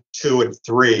 1, 2, and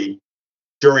 3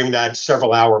 during that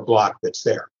several hour block that's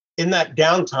there. In that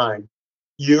downtime,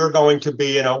 you're going to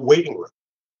be in a waiting room.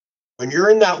 When you're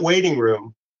in that waiting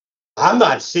room, I'm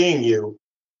not seeing you.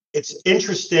 It's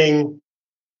interesting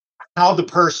how the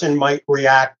person might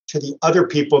react to the other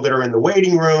people that are in the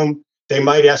waiting room. They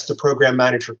might ask the program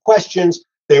manager questions.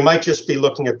 They might just be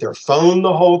looking at their phone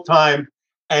the whole time.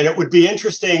 And it would be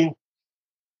interesting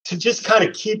to just kind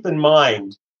of keep in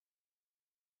mind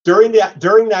during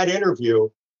that interview,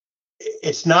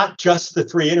 it's not just the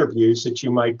 3 interviews that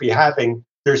you might be having.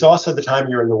 There's also the time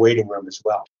you're in the waiting room as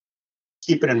well.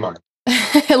 Keep it in mind.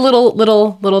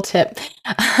 little tip.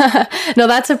 No,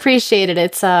 that's appreciated.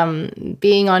 It's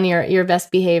being on your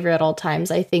best behavior at all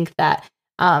times. I think that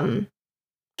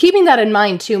keeping that in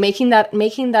mind too, making that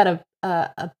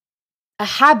a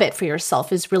habit for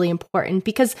yourself is really important,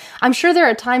 because I'm sure there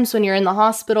are times when you're in the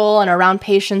hospital and around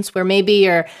patients where maybe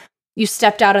you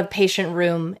stepped out of the patient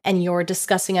room and you're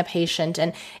discussing a patient.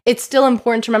 And it's still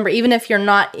important to remember, even if you're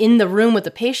not in the room with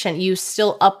the patient, you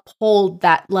still uphold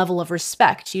that level of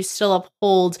respect. You still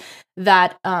uphold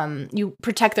that you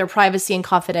protect their privacy and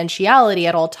confidentiality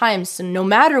at all times, so no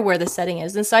matter where the setting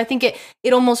is. And so I think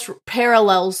it almost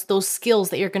parallels those skills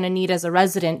that you're going to need as a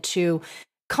resident to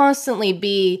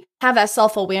constantly have that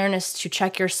self-awareness to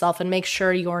check yourself and make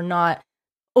sure you're not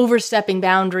overstepping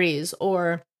boundaries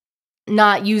or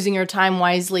not using your time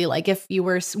wisely. Like if you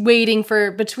were waiting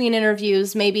for between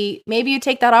interviews, maybe you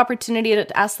take that opportunity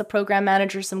to ask the program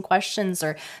manager some questions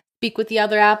or speak with the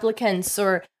other applicants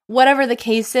or whatever the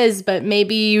case is. But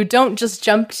maybe you don't just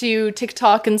jump to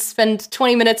TikTok and spend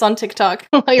 20 minutes on TikTok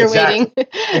while you're waiting.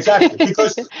 Exactly.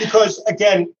 Because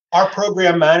again, our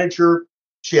program manager,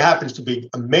 she happens to be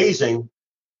amazing.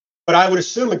 But I would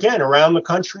assume, again, around the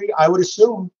country,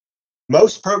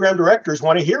 most program directors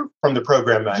want to hear from the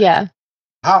program manager. Yeah.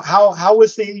 How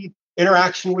was the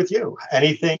interaction with you?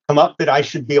 Anything come up that I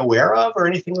should be aware of or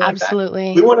anything like that?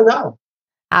 Absolutely. We want to know.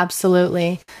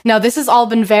 Absolutely. No, this has all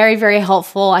been very, very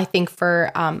helpful, I think,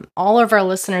 for all of our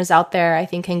listeners out there. I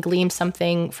think can glean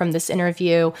something from this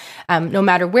interview. No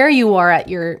matter where you are at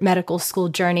your medical school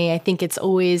journey, I think it's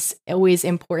always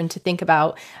important to think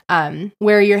about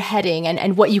where you're heading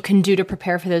and what you can do to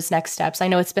prepare for those next steps. I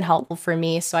know it's been helpful for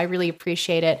me, so I really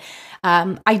appreciate it.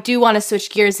 I do want to switch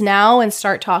gears now and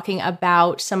start talking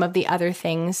about some of the other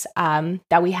things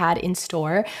that we had in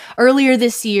store. Earlier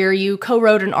this year, you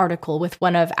co-wrote an article with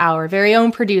one of our very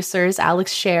own producers,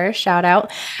 Alex Scher, shout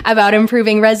out, about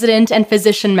improving resident and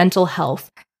physician mental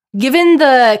health. Given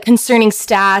the concerning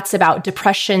stats about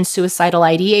depression, suicidal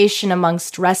ideation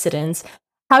amongst residents,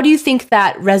 how do you think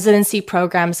that residency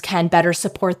programs can better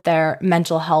support their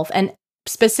mental health? And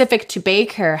specific to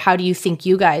Baker, how do you think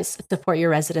you guys support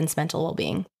your residents' mental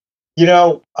well-being?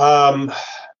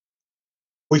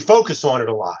 We focus on it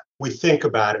a lot. We think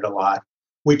about it a lot.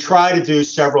 We try to do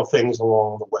several things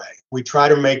along the way. We try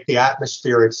to make the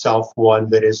atmosphere itself one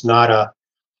that is not a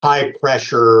high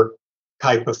pressure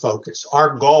type of focus.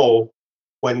 Our goal,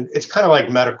 when it's kind of like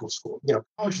medical school,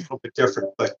 college is a little bit different,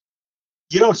 but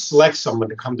you don't select someone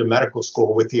to come to medical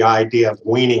school with the idea of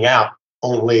weaning out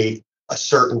only a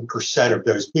certain percent of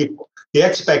those people. The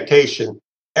expectation,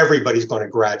 everybody's going to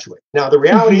graduate. Now, the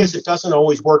reality is it doesn't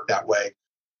always work that way.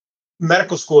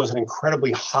 Medical school is an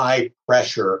incredibly high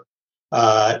pressure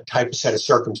type of set of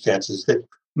circumstances that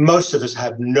most of us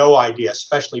have no idea,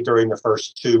 especially during the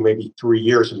first 2, maybe 3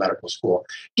 years of medical school,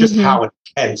 just how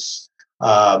intense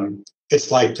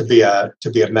it's like to be a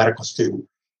medical student.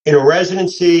 In a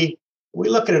residency, we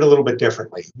look at it a little bit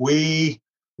differently. We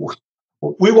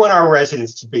want our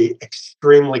residents to be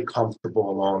extremely comfortable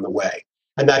along the way,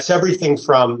 and that's everything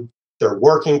from their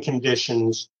working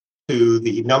conditions to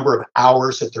the number of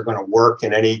hours that they're going to work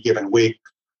in any given week.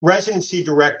 Residency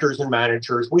directors and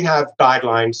managers, we have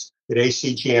guidelines that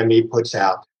ACGME puts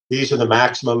out. These are the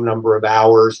maximum number of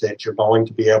hours that you're going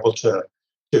to be able to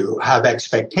have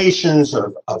expectations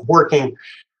of working.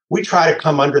 We try to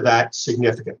come under that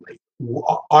significantly.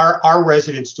 Our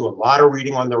residents do a lot of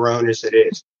reading on their own as it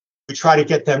is. We try to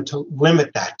get them to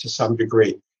limit that to some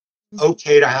degree.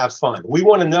 Okay to have fun. We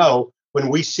want to know when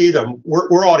we see them,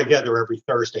 we're all together every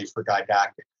Thursday for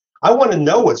didactic. I want to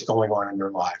know what's going on in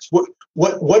their lives.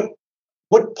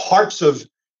 What parts of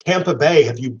Tampa Bay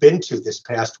have you been to this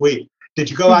past week?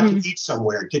 Did you go out to eat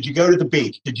somewhere? Did you go to the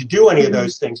beach? Did you do any of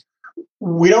those things?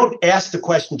 We don't ask the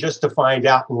question just to find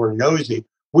out when we're nosy.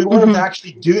 We want them to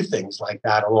actually do things like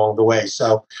that along the way.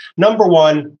 So number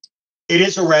one, it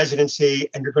is a residency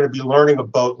and you're going to be learning a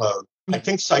boatload. I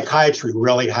think psychiatry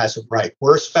really has it right.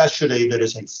 We're a specialty that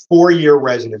is a 4-year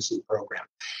residency program.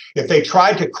 If they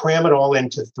tried to cram it all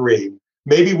into 3,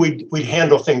 maybe we'd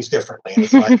handle things differently.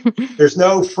 It's like, there's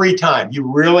no free time. You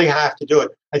really have to do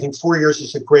it. I think 4 years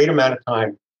is a great amount of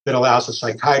time that allows a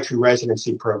psychiatry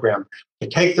residency program to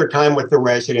take their time with the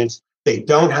residents. They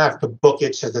don't have to book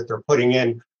it so that they're putting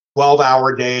in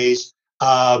 12-hour days.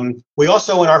 We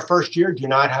also, in our first year, do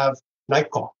not have night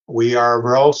call. We are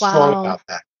real strong about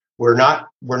that. We're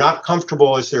not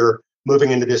comfortable as they're moving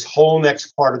into this whole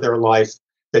next part of their life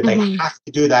that they have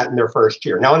to do that in their first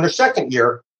year. Now, in their second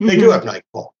year, they do have night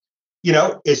call.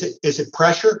 Is it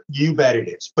pressure? You bet it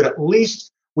is. But at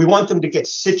least we want them to get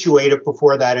situated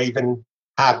before that even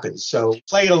happens. So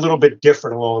play it a little bit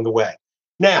different along the way.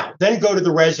 Now, then go to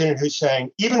the resident who's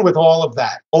saying, even with all of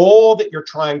that, all that you're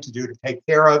trying to do to take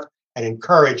care of and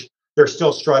encourage, they're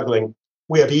still struggling.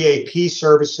 We have EAP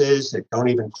services that don't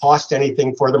even cost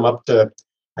anything for them, up to,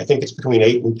 I think it's between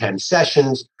 8 and 10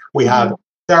 sessions. We have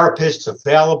therapists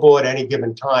available at any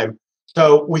given time.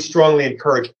 So we strongly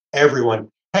encourage everyone,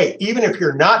 hey, even if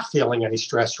you're not feeling any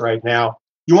stress right now,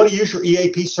 you want to use your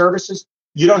EAP services,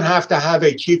 you don't have to have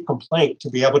a chief complaint to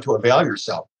be able to avail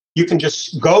yourself. You can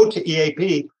just go to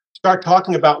EAP, start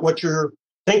talking about what you're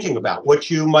thinking about, what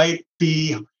you might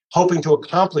be hoping to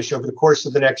accomplish over the course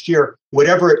of the next year,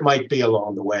 whatever it might be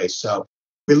along the way. So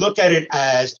we look at it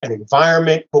as an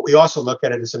environment, but we also look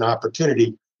at it as an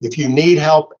opportunity. If you need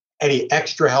help, any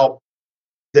extra help,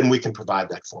 then we can provide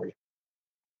that for you.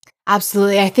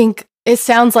 Absolutely. I think it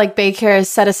sounds like Baycare has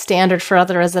set a standard for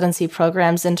other residency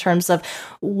programs in terms of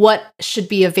what should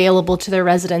be available to their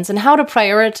residents and how to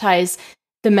prioritize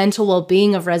the mental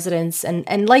well-being of residents.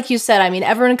 And like you said, I mean,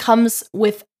 everyone comes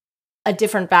with a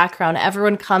different background.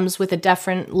 Everyone comes with a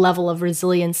different level of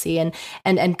resiliency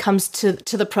and comes to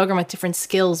the program with different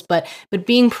skills. But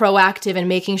being proactive and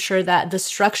making sure that the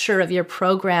structure of your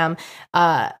program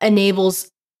enables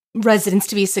residents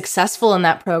to be successful in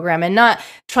that program and not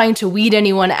trying to weed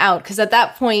anyone out. Because at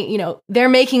that point, they're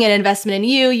making an investment in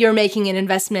you, you're making an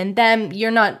investment in them.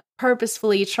 You're not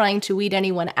purposefully trying to weed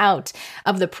anyone out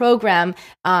of the program.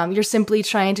 You're simply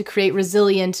trying to create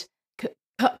resilient,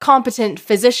 competent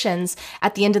physicians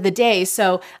at the end of the day.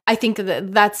 So I think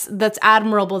that's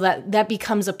admirable that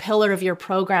becomes a pillar of your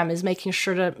program, is making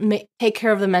sure to take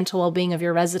care of the mental well-being of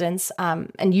your residents,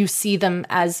 and you see them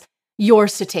as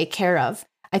yours to take care of.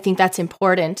 I think that's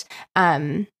important,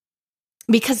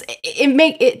 because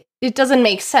it doesn't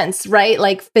make sense, right?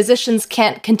 Like, physicians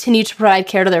can't continue to provide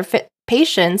care to their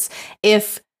patients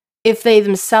if they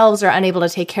themselves are unable to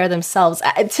take care of themselves.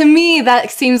 To me, that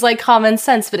seems like common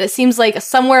sense, but it seems like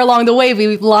somewhere along the way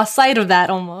we've lost sight of that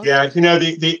almost. Yeah,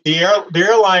 the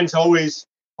airlines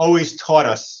always taught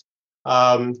us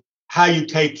how you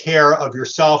take care of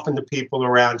yourself and the people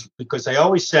around you, because they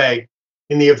always say,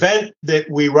 in the event that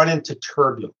we run into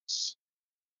turbulence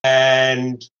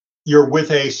and you're with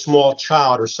a small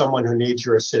child or someone who needs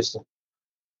your assistance,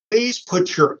 please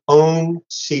put your own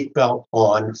seatbelt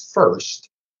on first,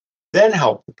 then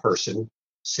help the person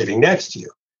sitting next to you.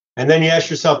 And then you ask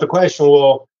yourself the question,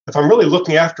 well, if I'm really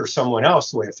looking after someone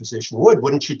else the way a physician would,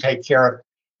 wouldn't you take care of it?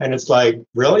 And it's like,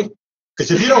 really?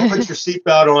 Because if you don't put your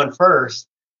seatbelt on first,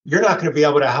 you're not going to be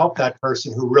able to help that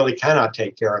person who really cannot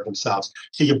take care of themselves.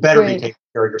 So you better be taking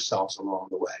care of yourselves along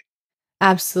the way.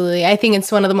 Absolutely. I think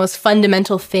it's one of the most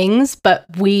fundamental things, but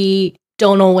we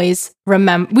don't always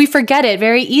remember. We forget it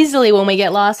very easily when we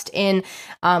get lost in,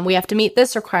 we have to meet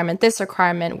this requirement,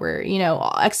 we're,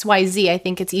 XYZ. I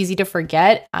think it's easy to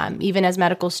forget. Even as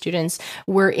medical students,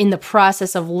 we're in the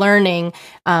process of learning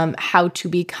how to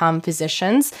become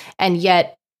physicians. And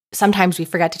yet sometimes we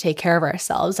forget to take care of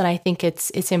ourselves. And I think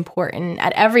it's important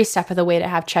at every step of the way to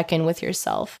have check-in with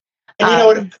yourself.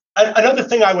 And another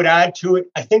thing I would add to it,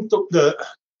 I think the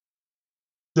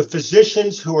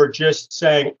physicians who are just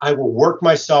saying, I will work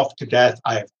myself to death,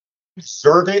 I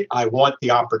deserve it, I want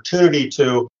the opportunity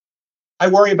to, I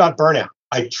worry about burnout.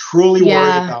 I truly worry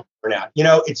about burnout.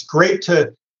 It's great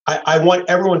I want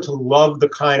everyone to love the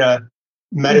kind of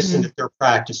medicine that they're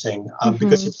practicing,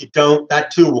 because if you don't,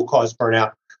 that too will cause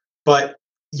burnout. But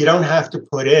you don't have to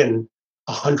put in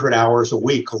 100 hours a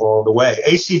week along the way.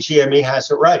 ACGME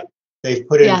has it right. They've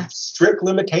put in strict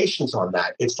limitations on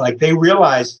that. It's like they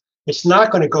realize it's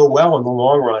not going to go well in the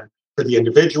long run for the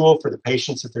individual, for the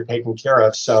patients that they're taking care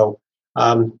of. So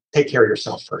take care of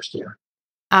yourself first. Yeah.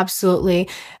 Absolutely.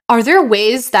 Are there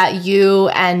ways that you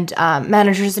and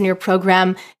managers in your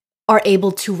program are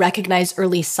able to recognize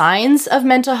early signs of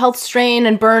mental health strain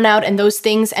and burnout and those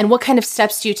things? And what kind of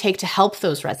steps do you take to help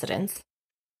those residents?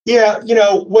 Yeah,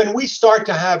 when we start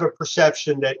to have a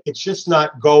perception that it's just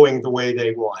not going the way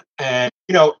they want, and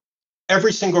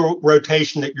every single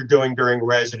rotation that you're doing during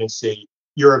residency,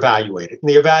 you're evaluated. And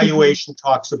the evaluation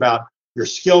talks about your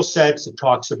skill sets. It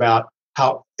talks about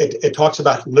how it talks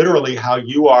about literally how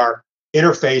you are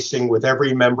interfacing with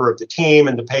every member of the team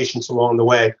and the patients along the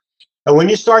way. And when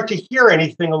you start to hear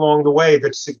anything along the way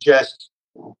that suggests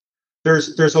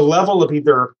there's a level of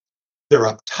either they're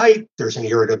uptight, there's an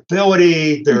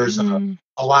irritability, there's a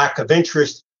lack of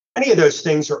interest. Any of those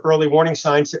things are early warning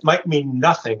signs that might mean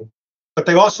nothing, but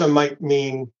they also might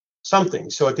mean something.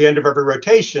 So at the end of every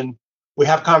rotation, we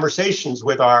have conversations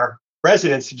with our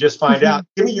residents to just find out,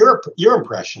 give me your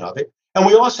impression of it. And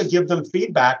we also give them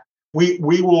feedback. We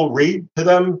will read to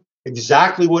them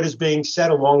exactly what is being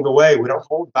said along the way. We don't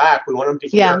hold back. We want them to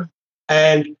hear. Yeah.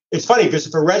 And it's funny because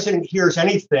if a resident hears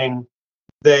anything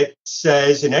that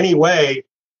says in any way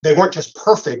they weren't just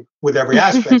perfect with every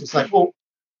aspect, it's like, well,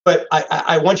 but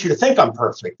I want you to think I'm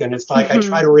perfect. And it's like I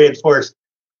try to reinforce,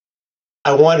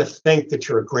 I want to think that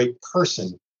you're a great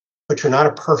person, but you're not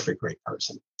a perfect great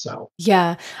person. So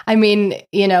yeah, I mean,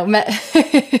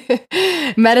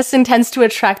 medicine tends to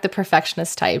attract the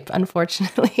perfectionist type,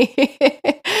 unfortunately.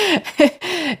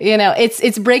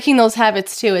 It's breaking those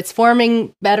habits too. It's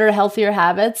forming better, healthier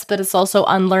habits, but it's also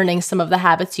unlearning some of the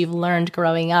habits you've learned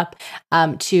growing up,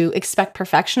 to expect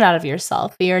perfection out of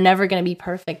yourself. You're never going to be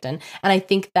perfect. And I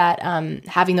think that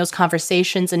having those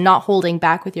conversations and not holding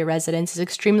back with your residents is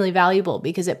extremely valuable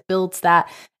because it builds that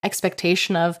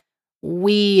expectation of,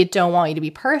 we don't want you to be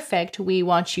perfect. We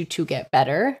want you to get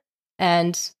better.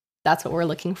 And that's what we're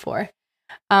looking for.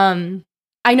 I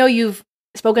know you've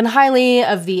spoken highly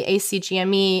of the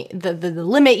ACGME, the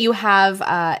limit you have,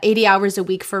 80 hours a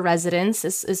week for residents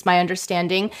is my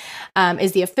understanding,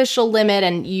 is the official limit.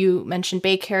 And you mentioned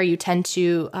Baycare, you tend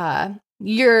to,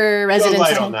 your residents. Go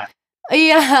light on that.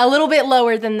 Yeah, a little bit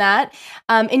lower than that.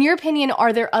 In your opinion,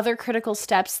 are there other critical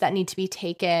steps that need to be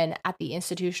taken at the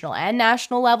institutional and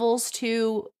national levels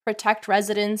to protect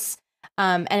residents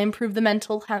and improve the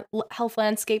mental health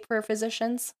landscape for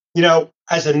physicians?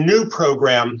 As a new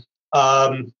program,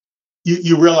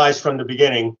 you realize from the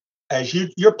beginning, as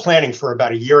you're planning for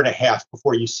about a year and a half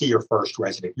before you see your first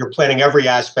resident. You're planning every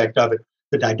aspect of it,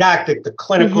 the didactic, the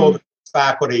clinical, the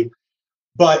faculty.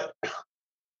 But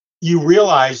you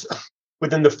realize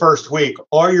within the first week,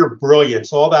 all your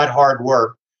brilliance, all that hard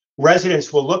work,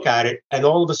 residents will look at it and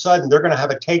all of a sudden they're going to have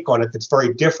a take on it that's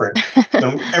very different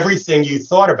than everything you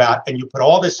thought about and you put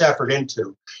all this effort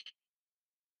into.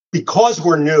 Because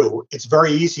we're new, it's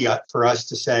very easy for us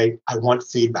to say, I want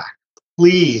feedback.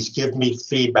 Please give me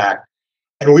feedback.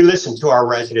 And we listen to our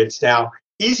residents. Now,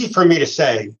 easy for me to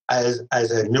say as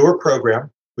a newer program,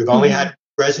 we've only had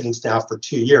residents now for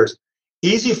 2 years.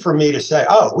 Easy for me to say,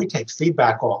 oh, we take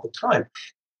feedback all the time.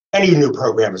 Any new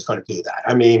program is going to do that.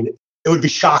 I mean, it would be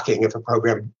shocking if a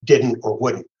program didn't or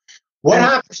wouldn't. What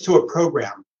happens to a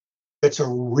program that's a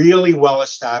really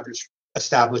well-established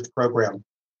program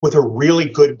with a really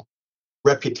good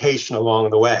reputation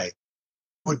along the way?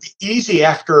 It would be easy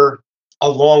after a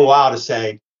long while to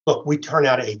say, look, we turn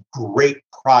out a great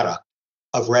product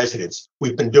of residents.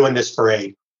 We've been doing this for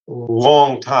a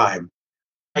long time.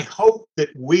 I hope that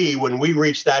when we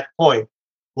reach that point,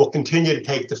 we'll continue to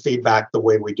take the feedback the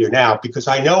way we do now, because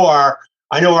I know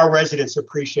our residents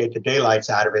appreciate the daylights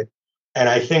out of it. And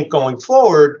I think going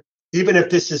forward, even if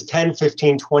this is 10,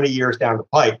 15, 20 years down the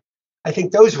pipe, I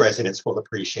think those residents will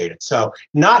appreciate it. So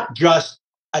not just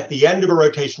at the end of a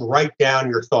rotation, write down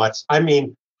your thoughts. I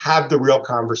mean, have the real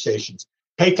conversations.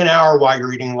 Take an hour while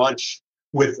you're eating lunch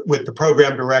with the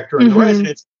program director and the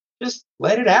residents. Just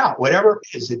let it out. Whatever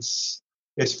it is,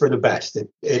 it's for the best.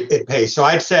 It pays. So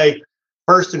I'd say,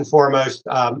 first and foremost,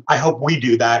 I hope we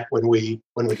do that when we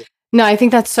do. No, I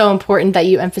think that's so important that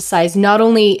you emphasize not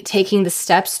only taking the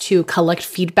steps to collect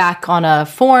feedback on a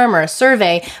form or a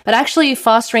survey, but actually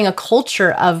fostering a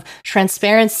culture of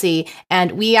transparency.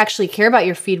 And we actually care about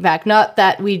your feedback, not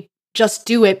that we just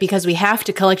do it because we have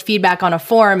to collect feedback on a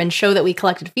form and show that we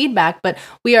collected feedback, but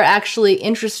we are actually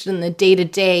interested in the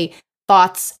day-to-day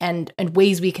thoughts and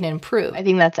ways we can improve. I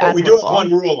think that's admirable. We do have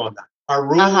one rule on that. Our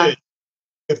rule is,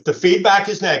 if the feedback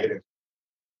is negative,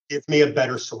 give me a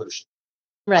better solution.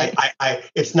 Right.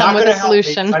 It's not going to help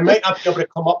me. I might not be able to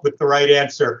come up with the right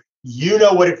answer. You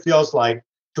know what it feels like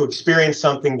to experience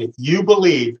something that you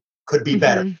believe could be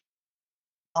better.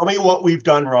 Tell me what we've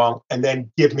done wrong, and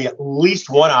then give me at least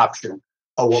one option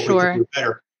of what we can do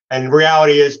better. And the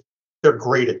reality is, they're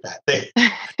great at that.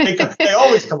 They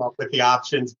always come up with the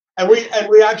options, and we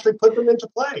actually put them into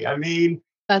play. I mean,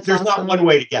 there's not one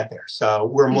way to get there. So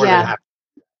we're more than happy.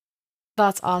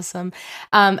 That's awesome.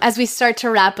 As we start to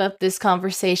wrap up this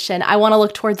conversation, I want to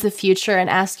look towards the future and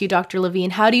ask you, Dr.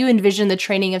 Levine, how do you envision the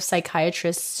training of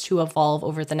psychiatrists to evolve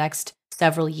over the next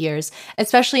several years,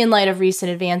 especially in light of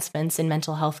recent advancements in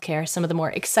mental health care, some of the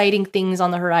more exciting things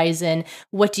on the horizon?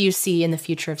 What do you see in the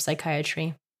future of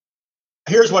psychiatry?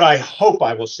 Here's what I hope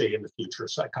I will see in the future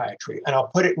of psychiatry, and I'll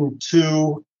put it in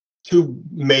two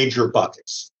major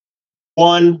buckets.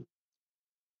 One,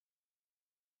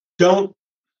 don't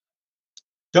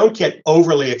get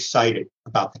overly excited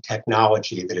about the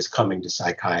technology that is coming to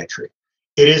psychiatry.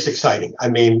 It is exciting. I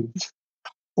mean,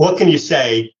 what can you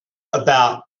say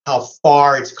about how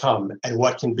far it's come and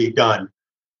what can be done?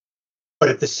 But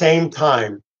at the same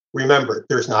time, remember,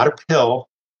 there's not a pill,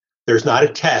 there's not a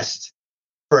test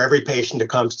for every patient that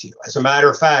comes to you. As a matter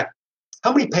of fact,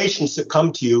 how many patients that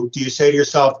come to you do you say to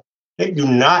yourself, they do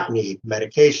not need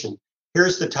medication?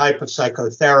 Here's the type of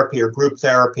psychotherapy or group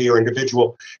therapy or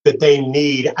individual that they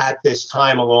need at this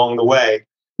time along the way.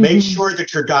 Make sure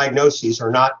that your diagnoses are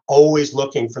not always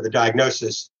looking for the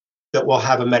diagnosis that will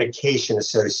have a medication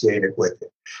associated with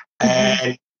it.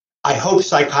 And I hope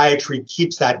psychiatry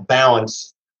keeps that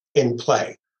balance in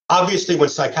play. Obviously, when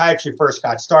psychiatry first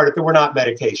got started, there were not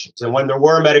medications. And when there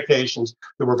were medications,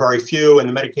 there were very few. And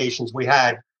the medications we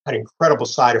had incredible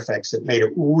side effects that made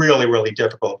it really, really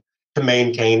difficult to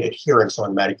maintain adherence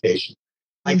on medication.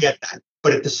 I get that.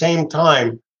 But at the same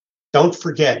time, don't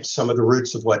forget some of the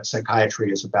roots of what psychiatry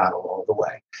is about along the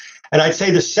way. And I'd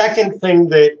say the second thing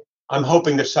that I'm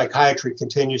hoping that psychiatry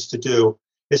continues to do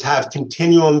is have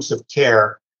continuums of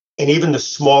care in even the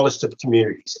smallest of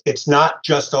communities. It's not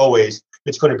just always,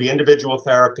 it's going to be individual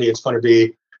therapy, it's going to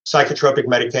be psychotropic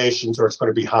medications, or it's going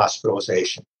to be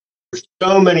hospitalization. There's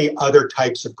so many other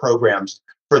types of programs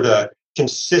for the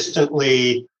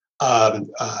consistently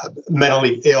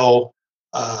mentally ill,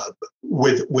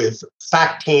 with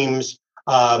FACT teams,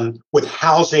 with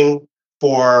housing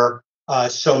for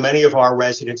so many of our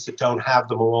residents that don't have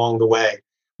them along the way.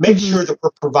 Make sure that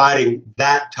we're providing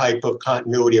that type of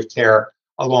continuity of care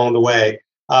along the way.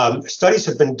 Studies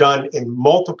have been done in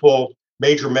multiple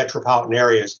major metropolitan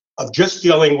areas of just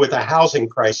dealing with a housing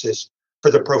crisis for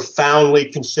the profoundly,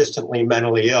 consistently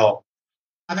mentally ill.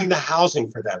 Having the housing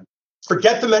for them.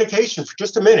 Forget the medication for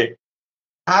just a minute.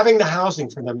 Having the housing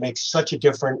for them makes such a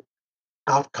different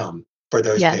outcome for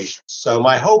those patients. So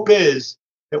my hope is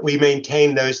that we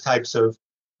maintain those types of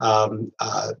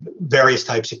various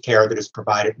types of care that is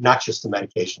provided, not just the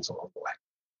medications along the way.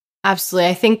 Absolutely.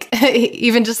 I think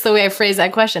even just the way I phrase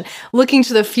that question, looking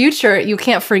to the future, you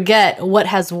can't forget what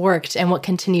has worked and what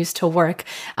continues to work,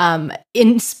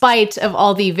 in spite of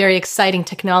all the very exciting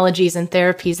technologies and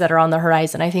therapies that are on the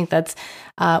horizon. I think that's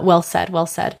well said, well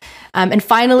said. And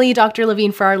finally, Dr.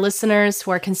 Levine, for our listeners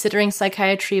who are considering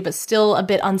psychiatry but still a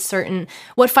bit uncertain,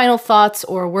 what final thoughts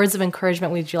or words of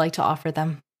encouragement would you like to offer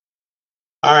them?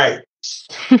 All right.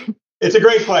 It's a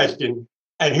great question.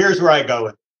 And here's where I go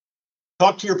with it.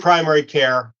 Talk to your primary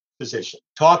care physician.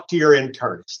 Talk to your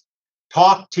internist.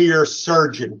 Talk to your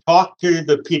surgeon. Talk to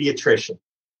the pediatrician.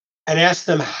 And ask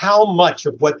them how much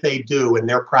of what they do in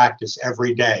their practice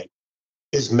every day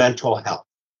is mental health.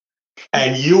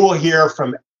 And you will hear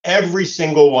from every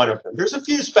single one of them. There's a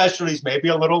few specialties, maybe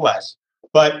a little less,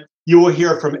 but you will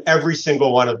hear from every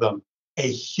single one of them.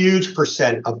 A huge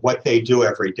percent of what they do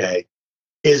every day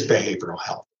is behavioral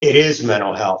health. It is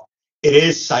mental health. It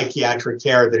is psychiatric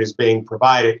care that is being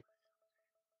provided.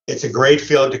 It's a great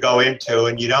field to go into,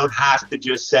 and you don't have to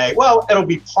just say, well, it'll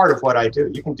be part of what I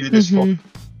do. You can do this full.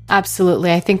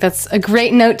 Absolutely. I think that's a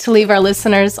great note to leave our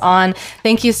listeners on.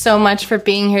 Thank you so much for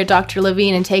being here, Dr.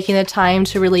 Levine, and taking the time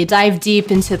to really dive deep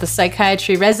into the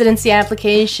psychiatry residency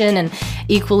application, and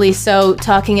equally so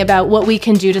talking about what we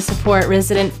can do to support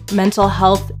resident mental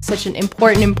health. Such an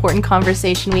important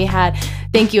conversation we had.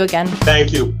 Thank you again.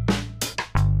 Thank you.